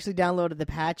haven't actually downloaded the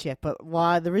patch yet, but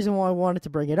the reason why I wanted to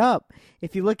bring it up,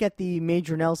 if you look at the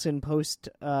Major Nelson post,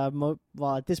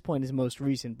 at this point is most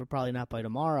recent, but probably not by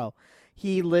tomorrow,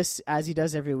 he lists, as he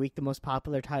does every week, the most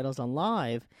popular titles on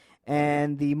Live,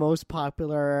 and the most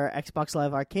popular Xbox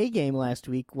Live Arcade game last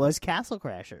week was Castle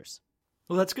Crashers.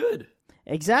 Well, that's good.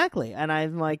 Exactly, and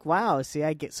I'm like, wow. See,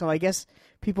 I guess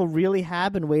people really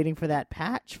have been waiting for that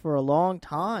patch for a long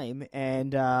time,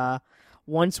 and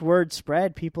once word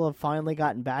spread, people have finally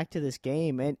gotten back to this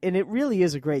game, and it really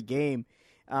is a great game.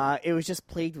 It was just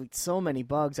plagued with so many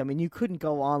bugs. I mean, you couldn't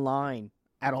go online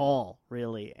at all,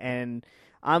 really, and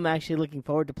I'm actually looking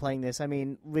forward to playing this. I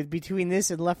mean, between this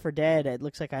and Left 4 Dead, it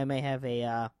looks like I may have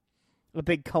a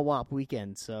big co-op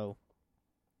weekend. So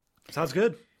Sounds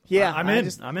good. yeah, I'm in.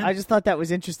 I just thought that was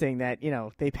interesting that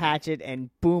they patch it and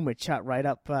boom, it shot right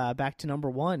up back to number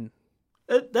one.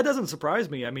 That doesn't surprise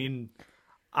me. I mean,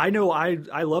 I know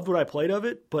I loved what I played of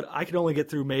it, but I could only get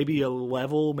through maybe a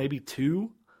level, maybe two,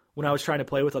 when I was trying to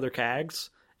play with other CAGs,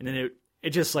 and then it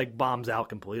just like bombs out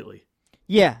completely.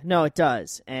 Yeah, no, it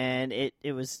does, and it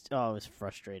was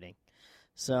frustrating.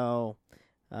 So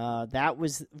that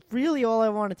was really all I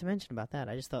wanted to mention about that.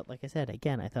 I just thought, like I said,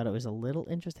 again, I thought it was a little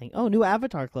interesting. Oh, new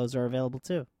Avatar clothes are available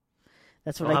too.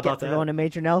 That's what Oh, how I get about for that? going to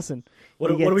Major Nelson.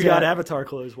 What You do we get, got avatar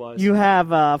clothes wise? You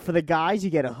have for the guys, you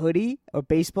get a hoodie, a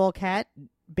baseball hat.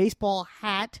 Baseball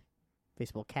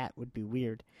cat would be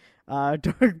weird.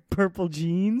 Dark purple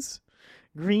jeans,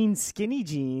 green skinny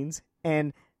jeans,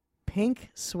 and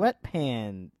pink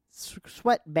sweatbands.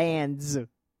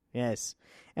 Yes.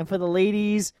 And for the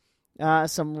ladies,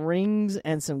 some rings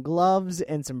and some gloves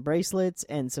and some bracelets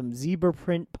and some zebra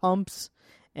print pumps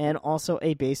and also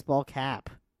a baseball cap.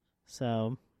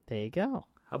 So there you go.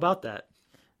 How about that?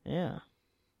 Yeah.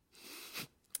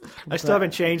 I still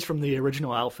haven't changed from the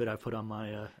original outfit I put on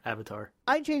my avatar.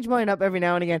 I change mine up every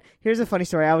now and again. Here's a funny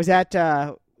story. I was at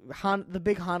the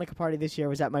big Hanukkah party this year.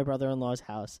 Was at my brother-in-law's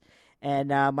house, and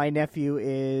my nephew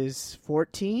is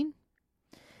 14,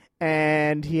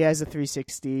 and he has a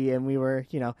 360. And we were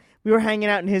hanging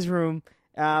out in his room.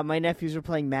 My nephews were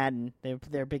playing Madden.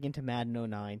 They're big into Madden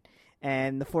 09.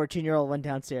 And the 14-year-old went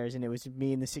downstairs, and it was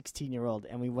me and the 16-year-old,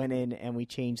 and we went in and we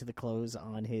changed the clothes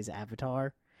on his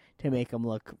avatar to make him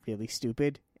look really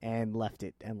stupid, and left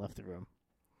the room.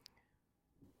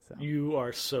 So. You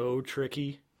are so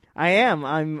tricky. I am.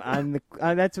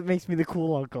 That's what makes me the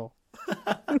cool uncle.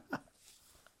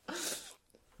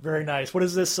 Very nice. What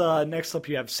is this next up?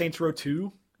 You have Saints Row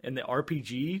 2 and the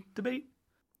RPG debate?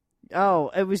 Oh,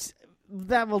 it was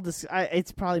that will.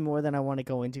 It's probably more than I want to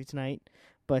go into tonight,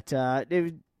 but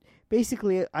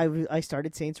basically, I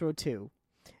started Saints Row 2.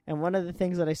 And one of the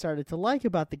things that I started to like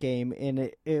about the game,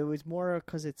 and it was more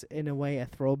because it's, in a way, a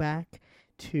throwback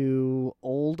to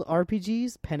old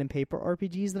RPGs, pen and paper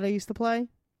RPGs that I used to play.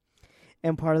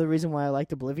 And part of the reason why I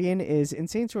liked Oblivion is in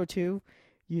Saints Row 2,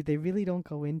 they really don't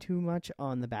go in too much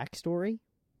on the backstory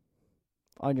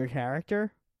on your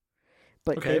character.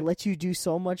 But they let you do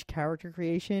so much character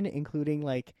creation, including,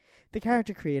 like, the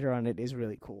character creator on it is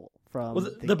really cool. From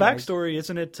the backstory,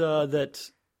 isn't it that...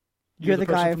 You're the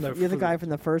guy from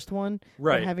the first one,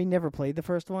 right? But having never played the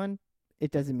first one,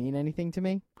 it doesn't mean anything to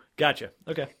me. Gotcha.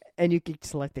 Okay. And you can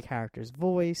select the character's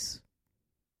voice.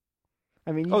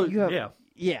 I mean,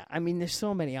 yeah. I mean, there's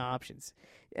so many options,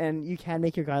 and you can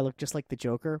make your guy look just like the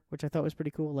Joker, which I thought was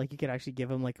pretty cool. Like you could actually give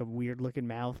him like a weird looking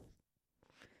mouth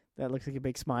that looks like a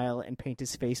big smile, and paint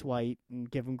his face white and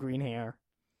give him green hair.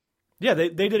 Yeah, they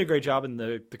did a great job in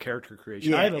the character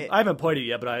creation. Yeah, I haven't played it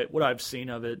yet, but what I've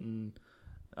seen of it and.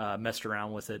 Messed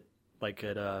around with it, like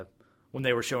at when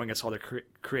they were showing us all the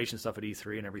creation stuff at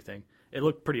E3 and everything. It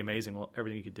looked pretty amazing,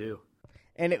 everything you could do.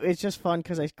 And it's just fun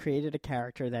because I created a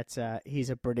character that's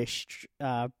he's a British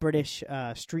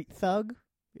street thug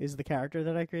is the character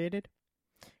that I created,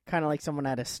 kind of like someone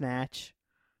at a Snatch,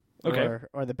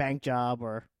 or the Bank Job,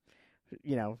 or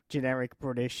generic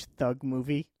British thug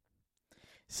movie.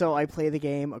 So I play the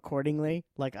game accordingly.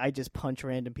 Like I just punch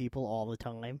random people all the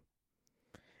time.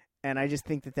 And I just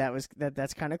think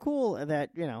that's kind of cool. That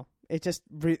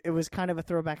it was kind of a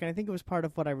throwback, and I think it was part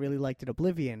of what I really liked at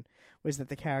Oblivion was that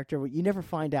the character you never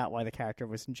find out why the character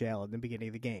was in jail at the beginning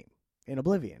of the game in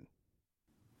Oblivion.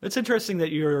 It's interesting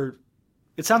that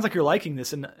it sounds like you're liking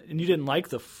this, and you didn't like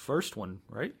the first one,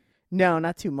 right? No,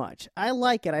 not too much. I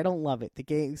like it. I don't love it. The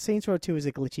game Saints Row 2 is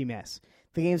a glitchy mess.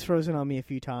 The game's frozen on me a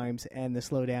few times, and the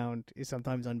slowdown is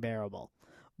sometimes unbearable.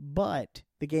 But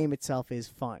the game itself is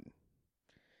fun.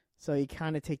 So you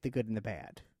kind of take the good and the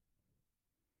bad.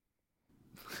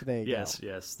 So there you go.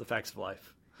 Yes, the facts of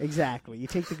life. Exactly. You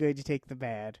take the good, you take the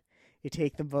bad. You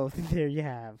take them both, and there you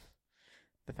have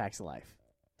the facts of life.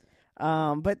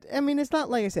 But, I mean, it's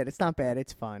not, like I said, it's not bad.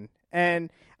 It's fun.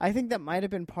 And I think that might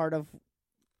have been part of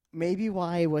maybe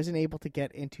why I wasn't able to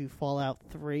get into Fallout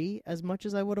 3 as much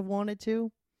as I would have wanted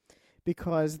to.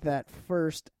 Because that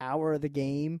first hour of the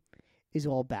game is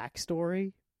all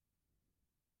backstory.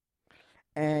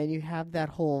 And you have that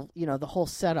whole, the whole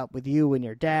setup with you and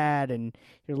your dad, and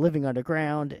you're living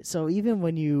underground. So even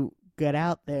when you get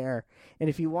out there, and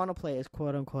if you want to play as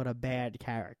quote-unquote a bad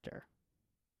character.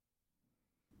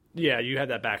 Yeah, you have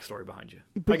that backstory behind you.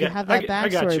 But you have that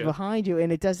backstory behind you,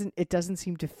 and it doesn't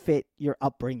seem to fit your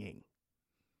upbringing.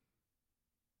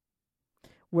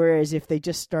 Whereas if they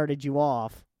just started you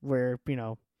off where,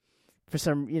 for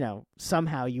some,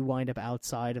 somehow you wind up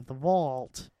outside of the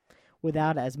vault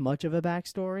without as much of a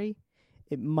backstory,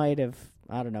 it might have,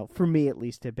 I don't know, for me at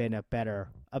least, have been a better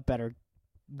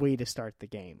way to start the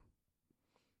game.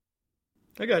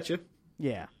 I got you.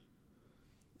 Yeah.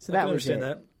 So I that can was understand it.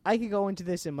 that. I could go into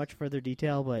this in much further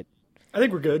detail, but I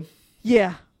think we're good.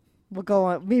 Yeah. We'll go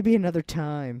on maybe another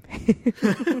time.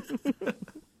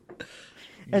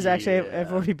 As actually,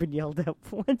 I've already been yelled at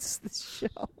once this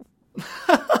show.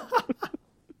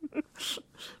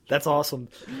 That's awesome.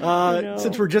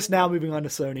 Since we're just now moving on to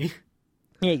Sony.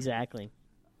 Yeah, exactly.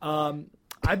 I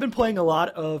I've been playing a lot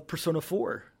of Persona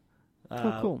 4,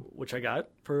 cool. which I got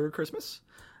for Christmas.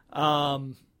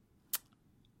 It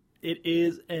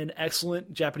is an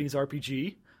excellent Japanese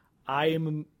RPG. I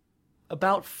am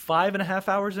about 5.5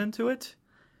 hours into it.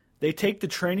 They take the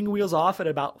training wheels off at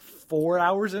about 4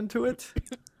 hours into it.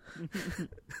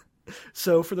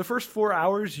 So for the first 4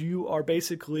 hours, you are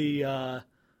basically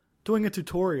doing a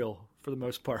tutorial for the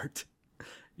most part.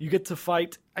 You get to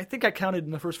fight. I think I counted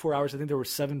in the first 4 hours, I think there were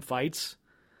 7 fights.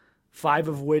 5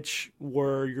 of which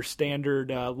were your standard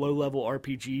low-level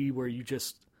RPG where you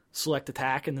just select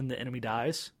attack and then the enemy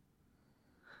dies.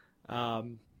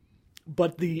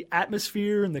 But the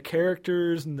atmosphere and the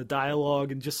characters and the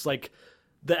dialogue and just like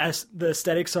the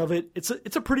aesthetics of it, it's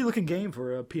a pretty looking game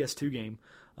for a PS2 game.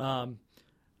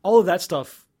 All of that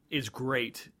stuff is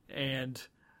great, and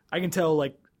I can tell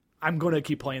like I'm going to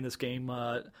keep playing this game.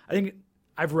 I think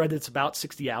I've read it's about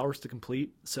 60 hours to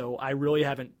complete, so I really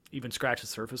haven't even scratched the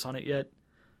surface on it yet.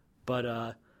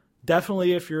 But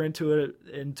definitely, if you're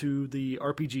into the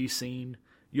RPG scene,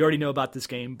 you already know about this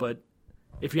game. But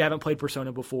if you haven't played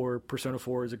Persona before, Persona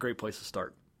 4 is a great place to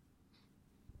start.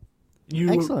 You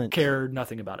Excellent. care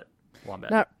nothing about it,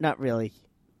 Wombat. Not really.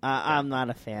 I'm not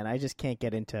a fan. I just can't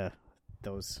get into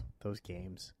those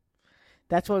games.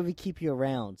 That's why we keep you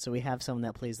around, so we have someone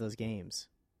that plays those games.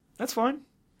 That's fine.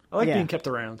 I like Yeah. being kept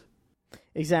around.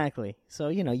 Exactly. So,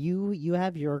 you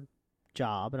have your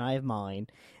job, and I have mine.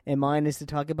 And mine is to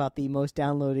talk about the most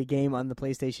downloaded game on the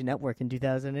PlayStation Network in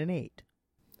 2008.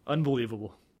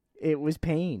 Unbelievable. It was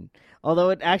Pain. Although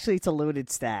it's a loaded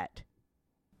stat.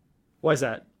 Why is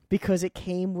that? Because it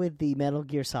came with the Metal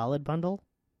Gear Solid bundle.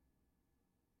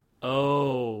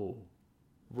 Oh,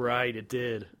 right, it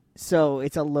did. So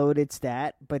it's a loaded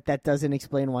stat, but that doesn't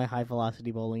explain why High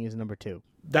Velocity Bowling is number 2.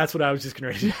 That's what I was just getting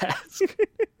ready to ask.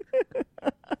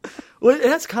 Well, it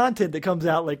has content that comes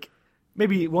out like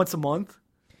maybe once a month.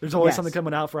 There's always Yes. something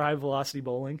coming out for High Velocity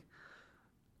Bowling.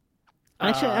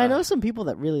 Actually, I know some people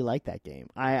that really like that game.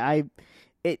 I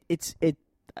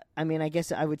mean, I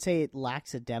guess I would say it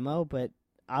lacks a demo, but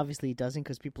obviously it doesn't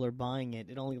because people are buying it.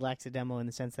 It only lacks a demo in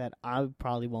the sense that I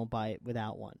probably won't buy it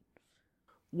without one.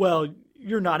 Well,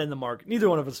 you're not in the market. Neither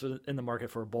one of us are in the market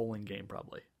for a bowling game,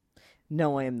 probably.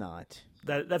 No, I am not.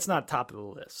 That's not top of the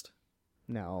list.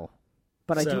 No.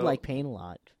 But I do So- like Pain a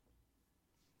lot.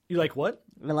 You like what?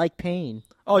 I like Pain.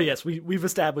 Oh, yes, we've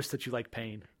established that you like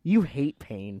Pain. You hate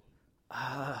Pain.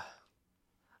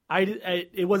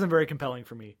 It wasn't very compelling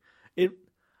for me.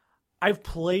 I've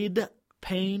played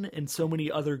Pain in so many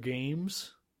other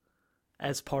games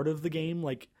as part of the game.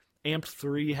 Like Amped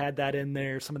 3 had that in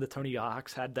there. Some of the Tony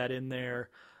Hawks had that in there.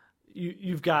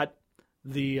 You've got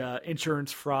the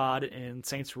insurance fraud in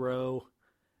Saints Row.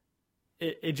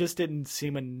 It just didn't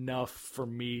seem enough for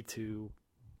me to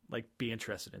like be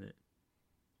interested in it.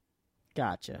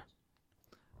 Gotcha.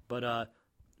 But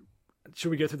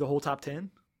should we go through the whole top 10?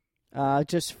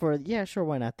 Sure,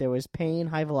 why not? There was Pain,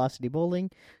 High Velocity Bowling,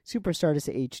 Super Stardust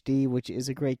HD, which is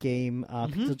a great game.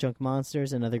 Pixel Junk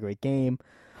Monsters, another great game.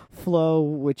 Flow,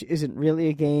 which isn't really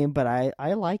a game, but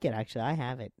I like it, actually. I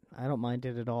have it. I don't mind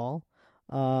it at all.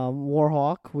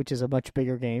 Warhawk, which is a much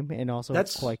bigger game, and also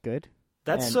That's- quite good.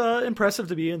 That's impressive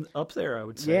to be up there, I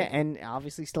would say. Yeah, and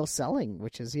obviously still selling,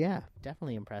 which is,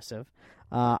 definitely impressive.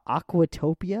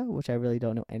 Aquatopia, which I really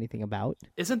don't know anything about.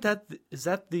 Is that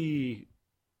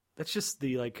that's just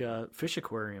the like fish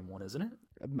aquarium one, isn't it?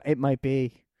 It might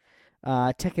be.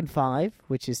 Tekken 5,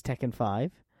 which is Tekken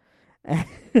 5.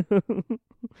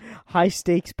 High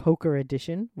Stakes Poker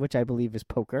Edition, which I believe is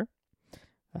poker.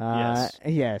 Yes.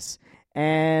 Yes.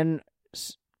 And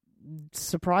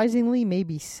surprisingly,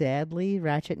 maybe sadly,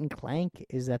 Ratchet and Clank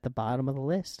is at the bottom of the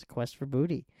list. Quest for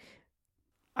Booty.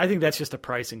 I think that's just a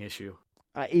pricing issue.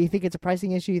 You think it's a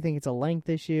pricing issue? You think it's a length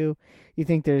issue? You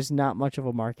think there's not much of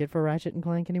a market for Ratchet and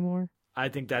Clank anymore? I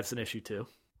think that's an issue too.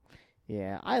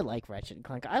 Yeah, I like Ratchet and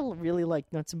Clank. I really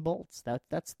like Nuts and Bolts.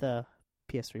 That's the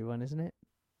PS3 one, isn't it?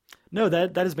 No,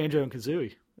 that is Banjo and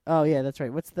Kazooie. Oh yeah, that's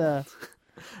right. What's the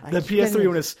The PS3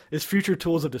 one is Future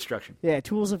Tools of Destruction. Yeah,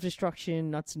 Tools of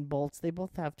Destruction, Nuts and Bolts. They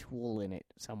both have Tool in it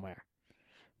somewhere.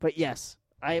 But yes,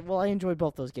 I enjoyed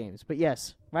both those games. But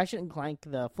yes, Ratchet and Clank,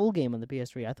 the full game on the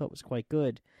PS3, I thought was quite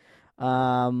good.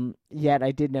 Yet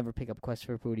I did never pick up Quest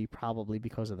for Booty, probably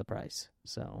because of the price.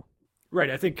 So Right,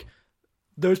 I think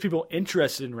those people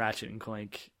interested in Ratchet and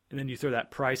Clank, and then you throw that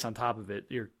price on top of it,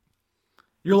 you're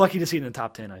lucky to see it in the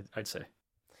top 10, I'd say.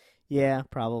 yeah,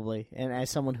 probably. And as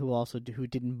someone who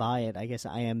didn't buy it, I guess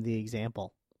I am the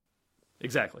example.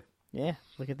 Exactly. Yeah,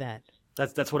 look at that.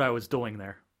 That's what I was doing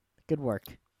there. Good work.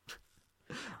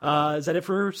 Is that it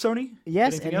for Sony?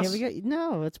 Yes, Anything and else? here we go.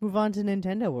 No, let's move on to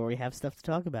Nintendo, where we have stuff to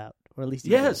talk about, or at least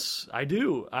you do. Yes, I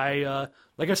do.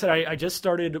 Like I said, I just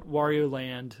started Wario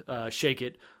Land Shake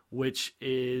It, which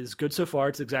is good so far.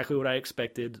 It's exactly what I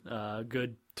expected.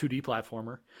 Good 2D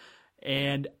platformer.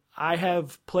 And I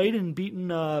have played and beaten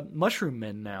Mushroom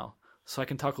Men now, so I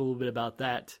can talk a little bit about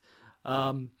that.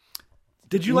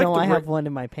 Did you like know, the I have one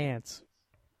in my pants.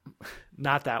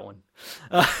 Not that one.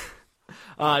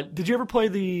 Did you ever play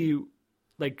the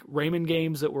Rayman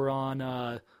games that were on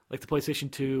the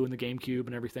PlayStation 2 and the GameCube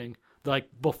and everything?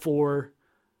 Before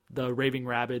the Raving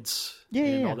Rabbids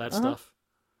and all that stuff.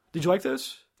 Did you like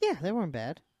those? Yeah, they weren't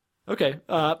bad. Okay.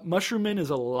 Mushroom Man is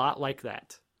a lot like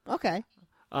that. Okay.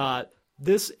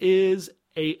 This is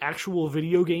a actual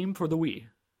video game for the Wii.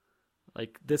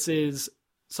 This is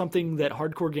something that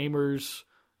hardcore gamers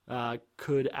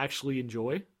could actually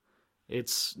enjoy.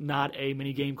 It's not a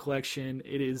minigame collection.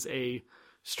 It is a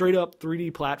straight-up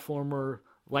 3D platformer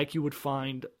like you would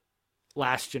find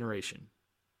last generation.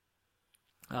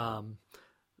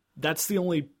 That's the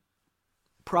only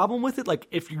problem with it.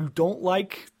 If you don't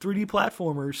like 3D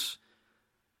platformers,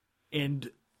 and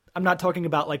I'm not talking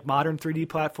about modern 3D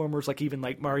platformers, even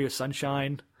Mario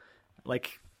Sunshine,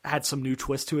 had some new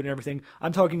twist to it and everything.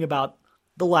 I'm talking about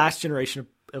the last generation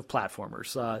of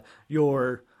platformers.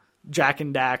 Your Jak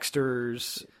and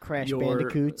Daxters,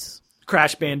 Bandicoots.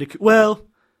 Crash Bandicoot. Well,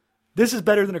 this is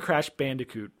better than a Crash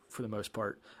Bandicoot for the most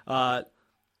part.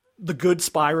 The good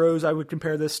Spyros I would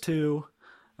compare this to.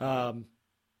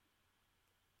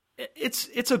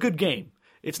 It's a good game.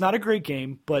 It's not a great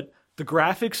game, but the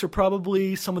graphics are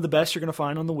probably some of the best you're going to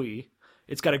find on the Wii.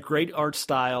 It's got a great art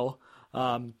style.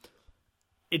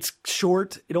 It's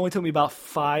short. It only took me about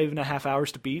 5.5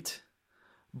 hours to beat.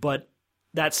 But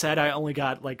that said, I only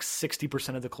got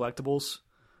 60% of the collectibles.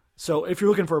 So if you're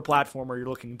looking for a platformer, you're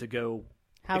looking to go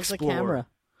How's explore. the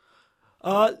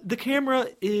camera? The camera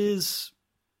is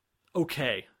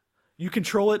okay. You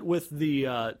control it with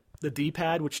the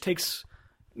D-pad, which takes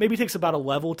about a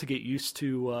level to get used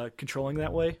to controlling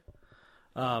that way.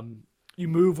 You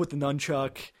move with the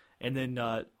nunchuck, and then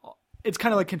it's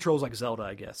kind of controls like Zelda,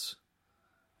 I guess.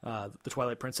 The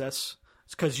Twilight Princess.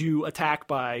 It's because you attack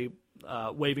by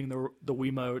waving the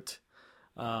Wiimote,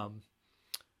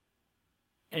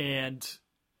 and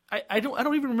I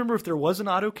don't even remember if there was an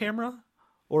auto camera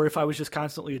or if I was just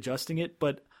constantly adjusting it,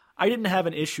 but I didn't have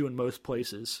an issue in most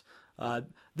places. The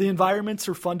environments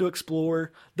are fun to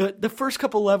explore. The first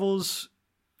couple levels,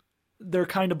 they're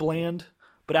kind of bland,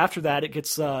 but after that it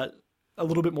gets a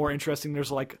little bit more interesting.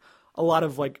 There's a lot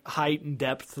of height and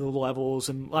depth to the levels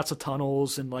and lots of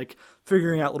tunnels and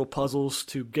figuring out little puzzles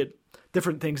to get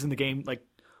different things in the game,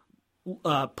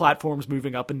 platforms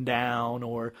moving up and down,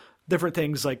 or different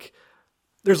things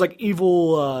there's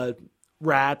evil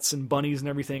rats and bunnies and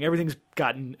everything. Everything's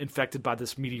gotten infected by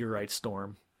this meteorite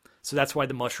storm. So that's why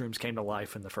the mushrooms came to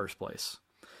life in the first place.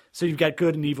 So you've got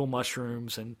good and evil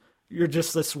mushrooms, and you're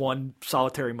just this one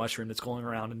solitary mushroom that's going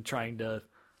around and trying to,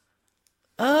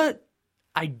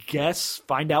 I guess,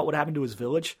 find out what happened to his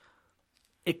village.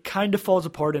 It kind of falls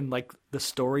apart in the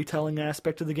storytelling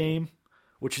aspect of the game,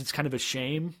 which is kind of a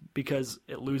shame because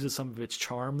it loses some of its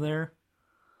charm there.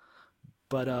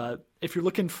 But if you're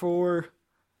looking for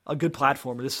a good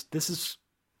platformer, this is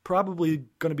probably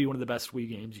going to be one of the best Wii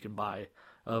games you can buy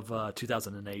of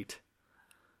 2008,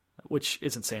 which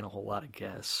isn't saying a whole lot, I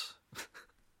guess.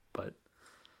 But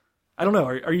I don't know.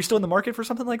 Are you still in the market for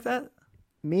something like that?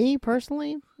 Me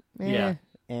personally? Yeah.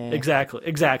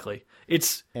 Exactly.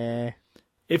 It's Eh.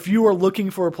 if you are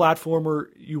looking for a platformer,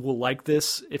 you will like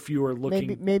this. If you are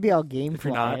looking, Maybe I'll if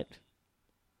you're not,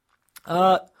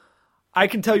 GameFly it. I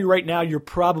can tell you right now, you're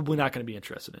probably not going to be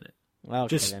interested in it.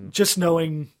 Okay, then. Just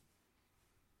knowing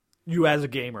you as a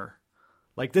gamer,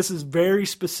 this is very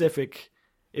specific.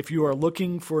 If you are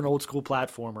looking for an old school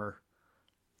platformer,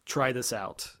 try this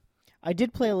out. I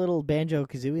did play a little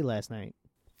Banjo-Kazooie last night.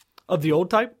 Of the old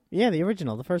type? Yeah, the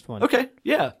original, the first one. Okay,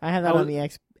 yeah. I had that on the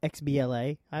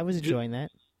XBLA. I was enjoying that.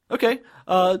 Okay.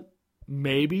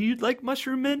 Maybe you'd like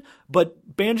Mushroom Men, but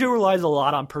Banjo relies a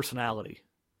lot on personality.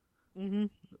 Mm-hmm.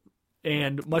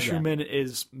 And Mushroom Men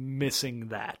is missing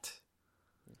that.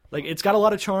 It's got a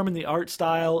lot of charm in the art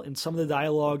style, and some of the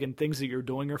dialogue and things that you're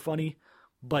doing are funny,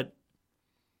 but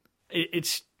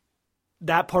it's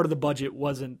that part of the budget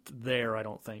wasn't there, I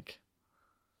don't think.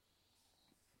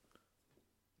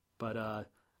 But I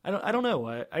don't know.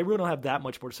 I really don't have that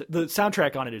much more to say. The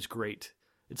soundtrack on it is great.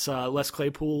 It's Les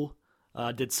Claypool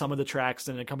did some of the tracks,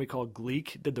 and a company called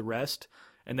Gleek did the rest,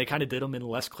 and they kind of did them in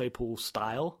Les Claypool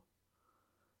style.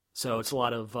 So it's a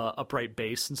lot of upright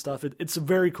bass and stuff. It's a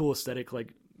very cool aesthetic,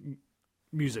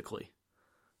 musically.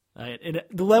 And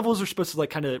the levels are supposed to like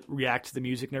kind of react to the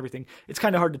music and everything. It's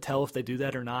kind of hard to tell if they do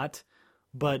that or not.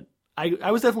 But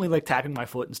I was definitely like tapping my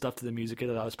foot and stuff to the music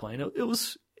that I was playing.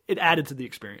 It added to the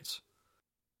experience.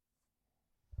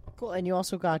 Cool. And you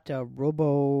also got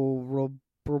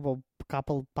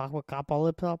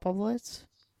Robocapocalypse?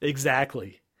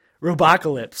 Exactly.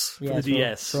 Robocalypse for the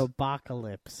DS.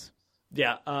 Robocalypse.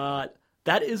 Yeah.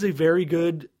 That is a very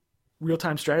good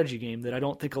real-time strategy game that I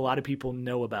don't think a lot of people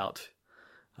know about.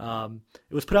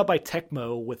 It was put out by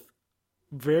Tecmo with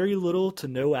very little to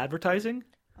no advertising.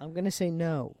 I'm going to say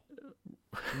no.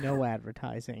 No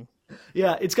advertising.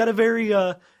 Yeah, it's got a very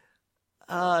good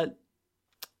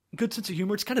sense of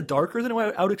humor. It's kind of darker than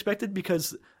I would expected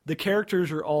because the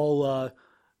characters are all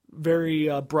very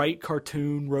bright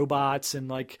cartoon robots, and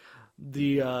like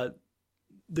the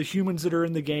humans that are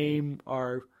in the game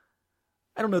are,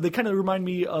 I don't know, they kind of remind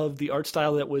me of the art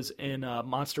style that was in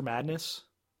Monster Madness.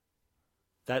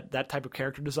 That type of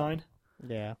character design.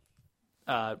 Yeah.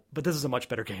 But this is a much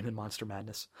better game than Monster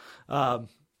Madness.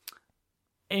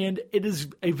 And it is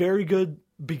a very good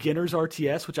beginner's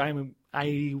RTS, which I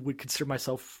would consider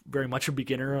myself very much a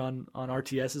beginner on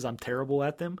RTSs. I'm terrible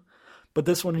at them. But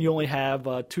this one, you only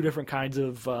have 2 different kinds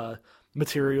of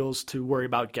materials to worry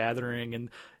about gathering. And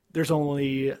there's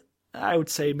only, I would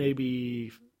say,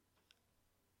 maybe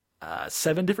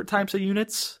 7 different types of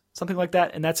units, something like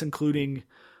that. And that's including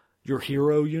your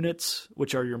hero units,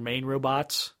 which are your main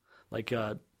robots. Like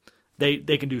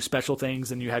they can do special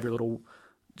things, and you have your little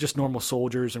just normal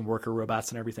soldiers and worker robots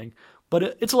and everything.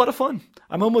 But it's a lot of fun.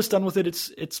 I'm almost done with it.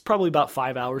 It's probably about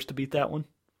 5 hours to beat that one.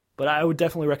 But I would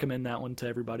definitely recommend that one to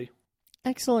everybody.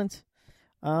 Excellent.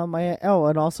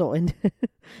 And also in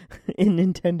in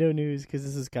Nintendo news, because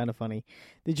this is kind of funny.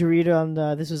 Did you read on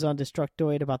this was on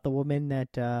Destructoid about the woman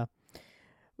that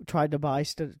tried to buy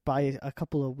a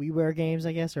couple of WiiWare games,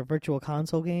 I guess, or Virtual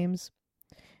Console games,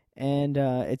 and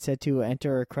it said to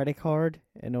enter a credit card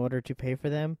in order to pay for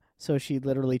them. So she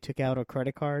literally took out a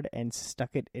credit card and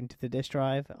stuck it into the disk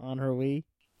drive on her Wii.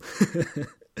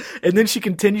 And then she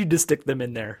continued to stick them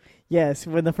in there. Yes,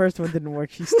 when the first one didn't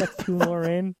work, she stuck 2 more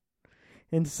in,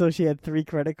 and so she had 3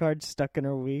 credit cards stuck in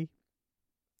her Wii.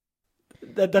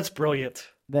 That's brilliant.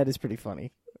 That is pretty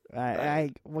funny.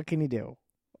 What can you do?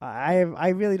 I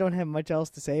really don't have much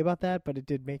else to say about that, but it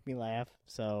did make me laugh.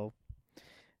 So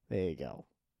there you go.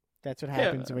 That's what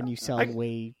happens when you sell I can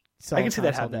see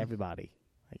that happen to everybody,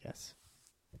 I guess.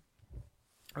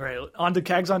 All right, on to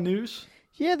Kags on News.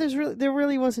 Yeah, there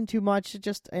really wasn't too much.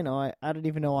 Just, I don't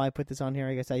even know why I put this on here.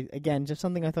 I guess just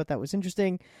something I thought that was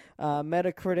interesting.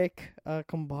 Metacritic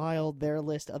compiled their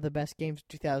list of the best games of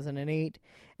 2008,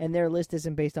 and their list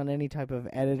isn't based on any type of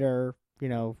editor,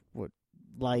 what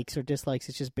likes or dislikes.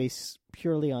 It's just based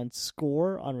purely on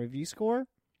score, on review score.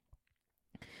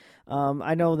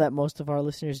 I know that most of our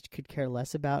listeners could care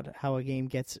less about how a game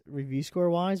gets review score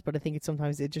wise, but I think it's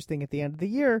sometimes interesting at the end of the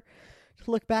year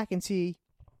to look back and see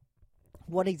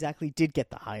what exactly did get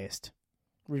the highest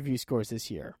review scores this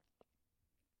year.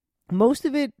 Most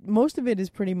of it is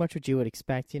pretty much what you would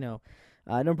expect.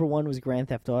 Number 1 was Grand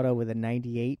Theft Auto with a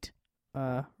 98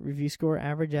 review score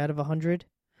average out of 100.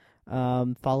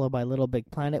 Followed by Little Big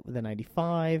Planet with a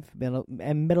 95,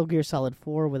 and Metal Gear Solid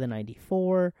 4 with a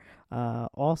 94.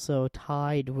 Also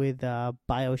tied with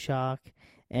BioShock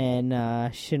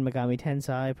and Shin Megami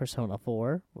Tensei Persona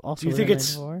 4. Also, do you think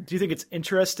it's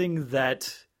interesting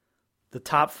that the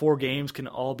top 4 games can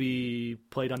all be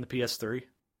played on the PS3?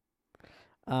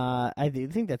 I do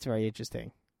think that's very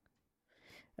interesting.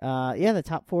 The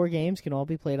top 4 games can all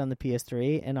be played on the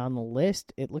PS3, and on the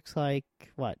list, it looks like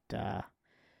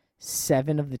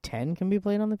 7 of the 10 can be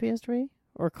played on the PS3,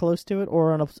 or close to it,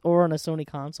 or on a Sony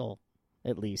console,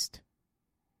 at least.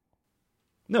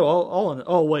 No, all on.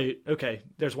 Oh wait, okay.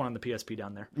 There's one on the PSP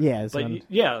down there. Yeah,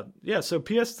 yeah. So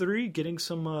PS3 getting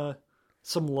some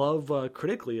love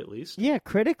critically, at least. Yeah,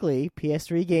 critically,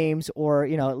 PS3 games, or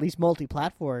at least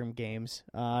multi-platform games,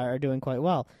 are doing quite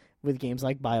well with games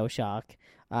like BioShock.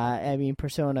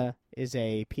 Persona is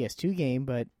a PS2 game,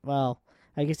 but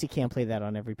I guess you can't play that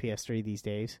on every PS3 these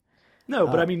days. No,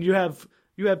 but you have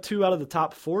 2 out of the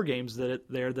top 4 games that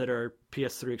are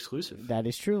PS3 exclusive. That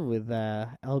is true with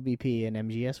LBP and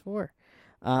MGS4.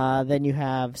 Then you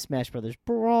have Smash Brothers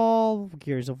Brawl,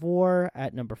 Gears of War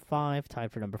at number 5,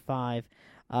 tied for number 5.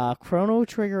 Chrono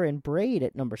Trigger and Braid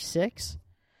at number 6.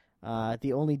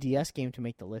 The only DS game to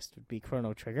make the list would be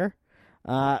Chrono Trigger.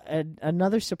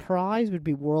 Another surprise would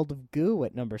be World of Goo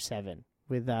at number 7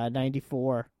 with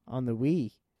 94 on the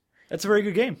Wii. That's a very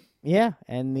good game. Yeah,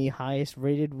 and the highest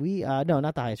rated Wii... no,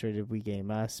 not the highest rated Wii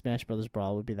game. Smash Brothers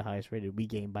Brawl would be the highest rated Wii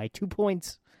game by 2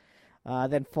 points.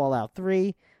 Then Fallout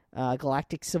 3,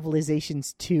 Galactic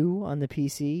Civilizations 2 on the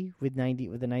PC with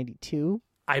a 92.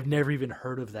 I've never even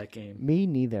heard of that game. Me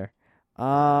neither.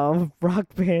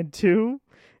 Rock Band 2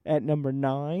 at number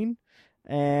 9.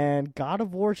 And God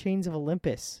of War Chains of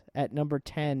Olympus at number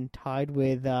 10, tied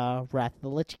with Wrath of the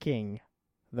Lich King,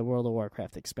 the World of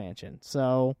Warcraft expansion.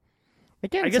 So,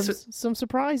 again, I guess some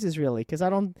surprises, really, because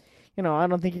I don't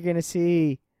think you're going to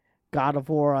see God of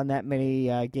War on that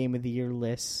many Game of the Year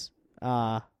lists.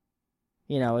 As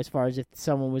far as if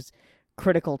someone was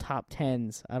critical top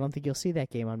 10s, I don't think you'll see that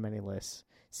game on many lists.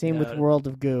 Same with World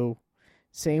of Goo.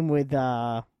 Same with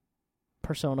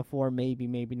Persona 4,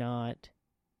 maybe not.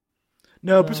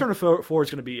 No, Persona 4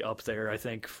 is going to be up there, I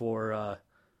think, for...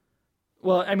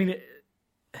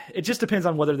 it just depends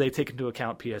on whether they take into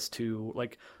account PS2,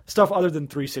 like stuff other than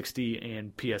 360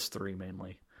 and PS3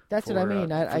 mainly. That's what I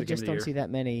mean. I just don't see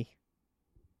that many.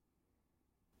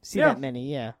 That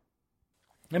many, yeah.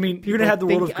 I mean, you're going to have the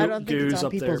World of Goos up there. I don't think it's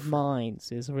on people's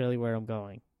minds is really where I'm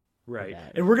going. Right.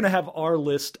 And we're going to have our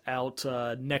list out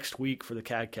next week for the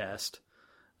CADcast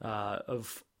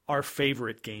of our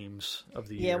favorite games of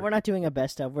the year. Yeah, we're not doing a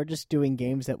best of. We're just doing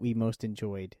games that we most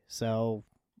enjoyed. So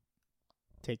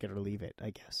take it or leave it, I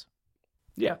guess.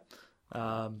 Yeah.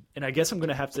 And I guess I'm going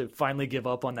to have to finally give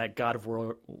up on that God of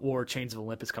War Chains of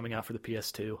Olympus coming out for the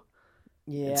PS2.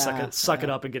 Yeah. And suck it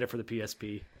up and get it for the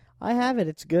PSP. I have it.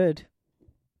 It's good.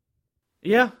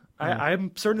 Yeah.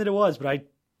 I'm certain that it was, but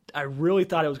I really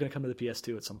thought it was going to come to the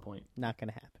PS2 at some point. Not going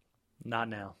to happen. Not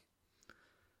now.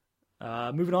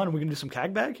 Moving on, are we going to do some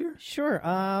CAG bag here? Sure.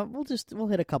 We'll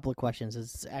hit a couple of questions.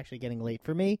 It's actually getting late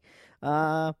for me.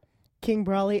 King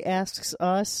Brawley asks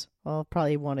us. I'll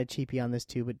probably want a cheapie on this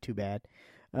too, but too bad.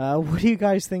 What do you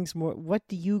guys think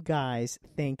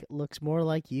looks more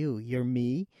like you? Your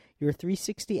me, your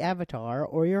 360 avatar,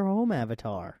 or your home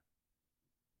avatar?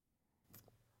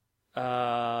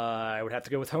 I would have to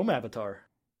go with home avatar.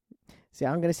 See,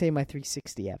 I'm going to say my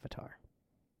 360 avatar.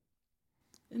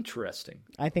 Interesting.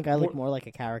 I think I look more like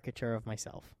a caricature of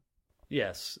myself.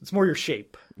 Yes, it's more your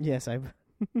shape. Yes,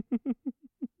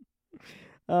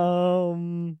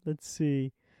 let's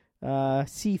see.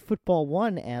 C Football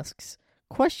 1 asks,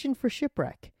 question for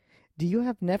Shipwreck. Do you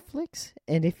have Netflix?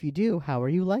 And if you do, how are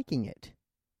you liking it?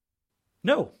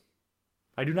 No,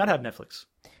 I do not have Netflix.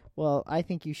 Well, I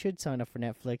think you should sign up for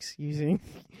Netflix using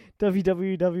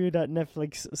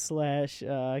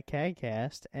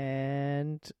www.netflix/CAGcast,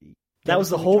 and that was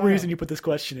the whole reason you put this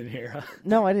question in here. Huh?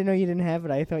 No, I didn't know you didn't have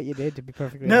it. I thought you did, to be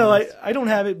perfectly honest. No, I don't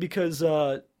have it because,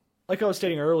 like I was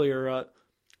stating earlier,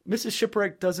 Mrs.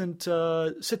 Shipwreck doesn't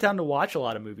sit down to watch a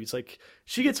lot of movies. Like,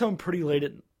 she gets home pretty late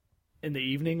in the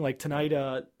evening. Like tonight,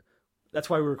 that's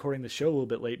why we're recording the show a little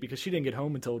bit late, because she didn't get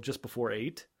home until just before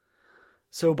 8.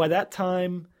 So by that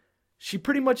time, she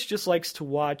pretty much just likes to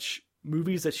watch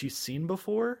movies that she's seen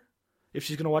before, if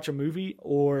she's going to watch a movie,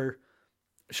 or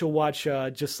she'll watch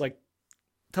just like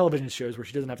television shows where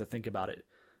she doesn't have to think about it.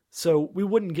 So we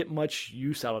wouldn't get much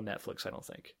use out of Netflix, I don't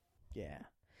think. Yeah.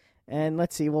 And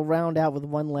let's see, we'll round out with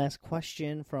one last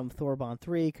question from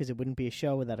Thorbon3, because it wouldn't be a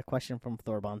show without a question from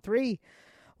Thorbon3.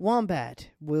 Wombat,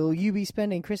 will you be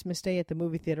spending Christmas Day at the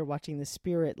movie theater watching The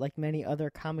Spirit like many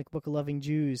other comic book-loving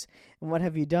Jews? And what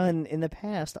have you done in the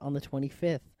past on the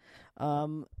 25th?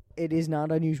 It is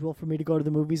not unusual for me to go to the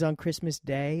movies on Christmas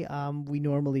Day. We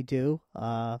normally do.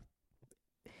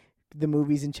 The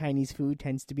movies and Chinese food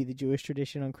tends to be the Jewish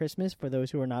tradition on Christmas, for those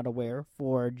who are not aware,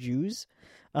 for Jews.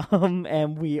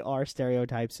 And we are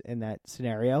stereotypes in that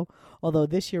scenario. Although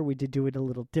this year we did do it a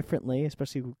little differently,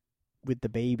 especially with the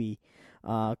baby.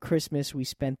 Christmas, we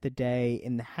spent the day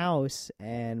in the house,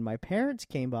 and my parents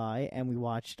came by, and we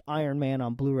watched Iron Man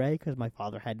on Blu-ray, because my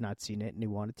father had not seen it, and he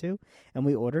wanted to, and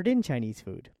we ordered in Chinese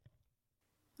food.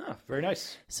 Oh, very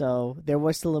nice. So there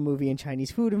was still a movie and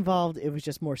Chinese food involved. It was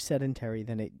just more sedentary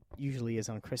than it usually is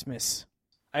on Christmas.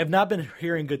 I have not been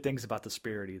hearing good things about The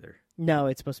Spirit either. No,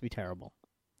 it's supposed to be terrible.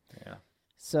 Yeah.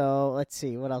 So let's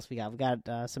see, what else we got? We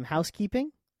got some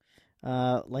housekeeping.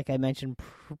 Like I mentioned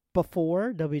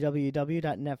before,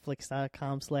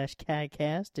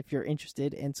 www.netflix.com/CAGcast if you're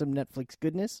interested in some Netflix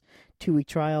goodness. 2-week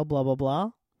trial, blah, blah,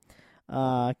 blah.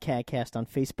 CAGcast on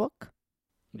Facebook.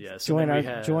 Yes. Join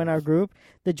our group.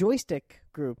 The Joystick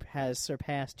group has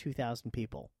surpassed 2,000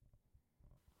 people.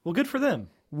 Well, good for them.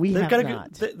 They've got a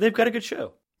good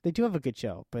show. They do have a good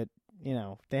show, but they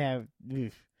have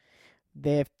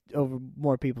over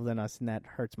more people than us, and that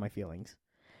hurts my feelings.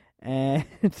 And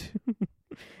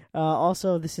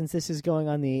also, since this is going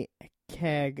on the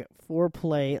CAG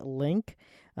 4Play link,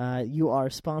 you are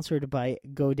sponsored by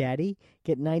GoDaddy.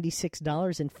 Get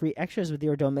 $96 in free extras with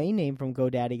your domain name from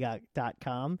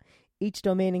GoDaddy.com. Each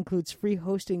domain includes free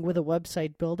hosting with a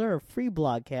website builder, a free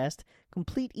blogcast,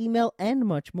 complete email, and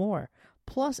much more.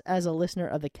 Plus, as a listener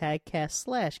of the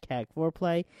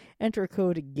CAGcast/CAG4Play, enter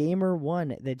code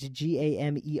GAMER1, that's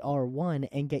GAMER1,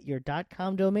 and get your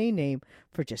 .com domain name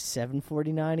for just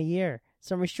 $7.49 a year.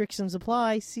 Some restrictions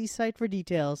apply. See site for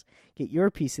details. Get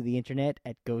your piece of the internet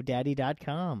at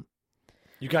GoDaddy.com.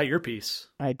 You got your piece.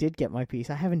 I did get my piece.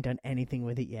 I haven't done anything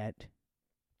with it yet.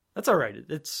 That's all right.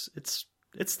 It's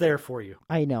there for you.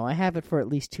 I know. I have it for at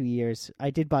least 2 years.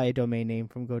 I did buy a domain name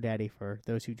from GoDaddy, for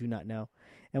those who do not know.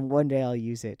 And one day I'll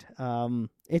use it.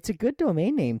 It's a good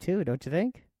domain name, too, don't you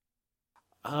think?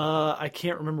 I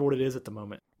can't remember what it is at the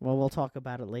moment. Well, we'll talk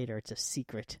about it later. It's a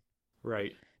secret.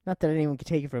 Right. Not that anyone can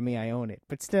take it from me. I own it.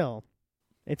 But still,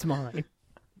 it's mine.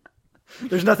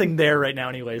 There's nothing there right now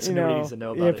anyway, so nobody needs to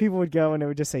know about it. People would go and it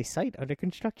would just say, site under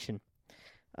construction.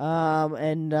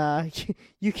 And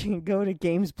you can go to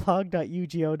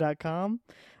gamesblog.ugo.com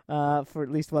for at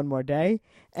least one more day.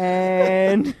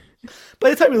 And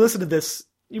by the time you listen to this,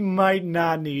 you might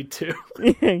not need to.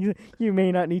 You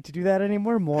may not need to do that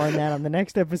anymore. More on that on the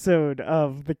next episode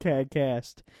of the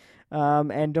CAGcast.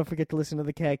 And don't forget to listen to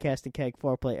the CAGcast and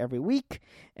CAG4Play every week.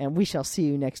 And we shall see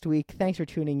you next week. Thanks for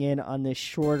tuning in on this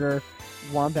shorter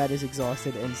Wombat is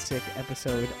Exhausted and Sick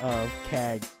episode of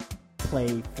CAG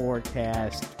Play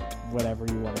Forecast, whatever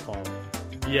you want to call it.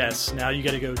 Yes, now you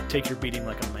got to go take your beating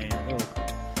like a man. Oh.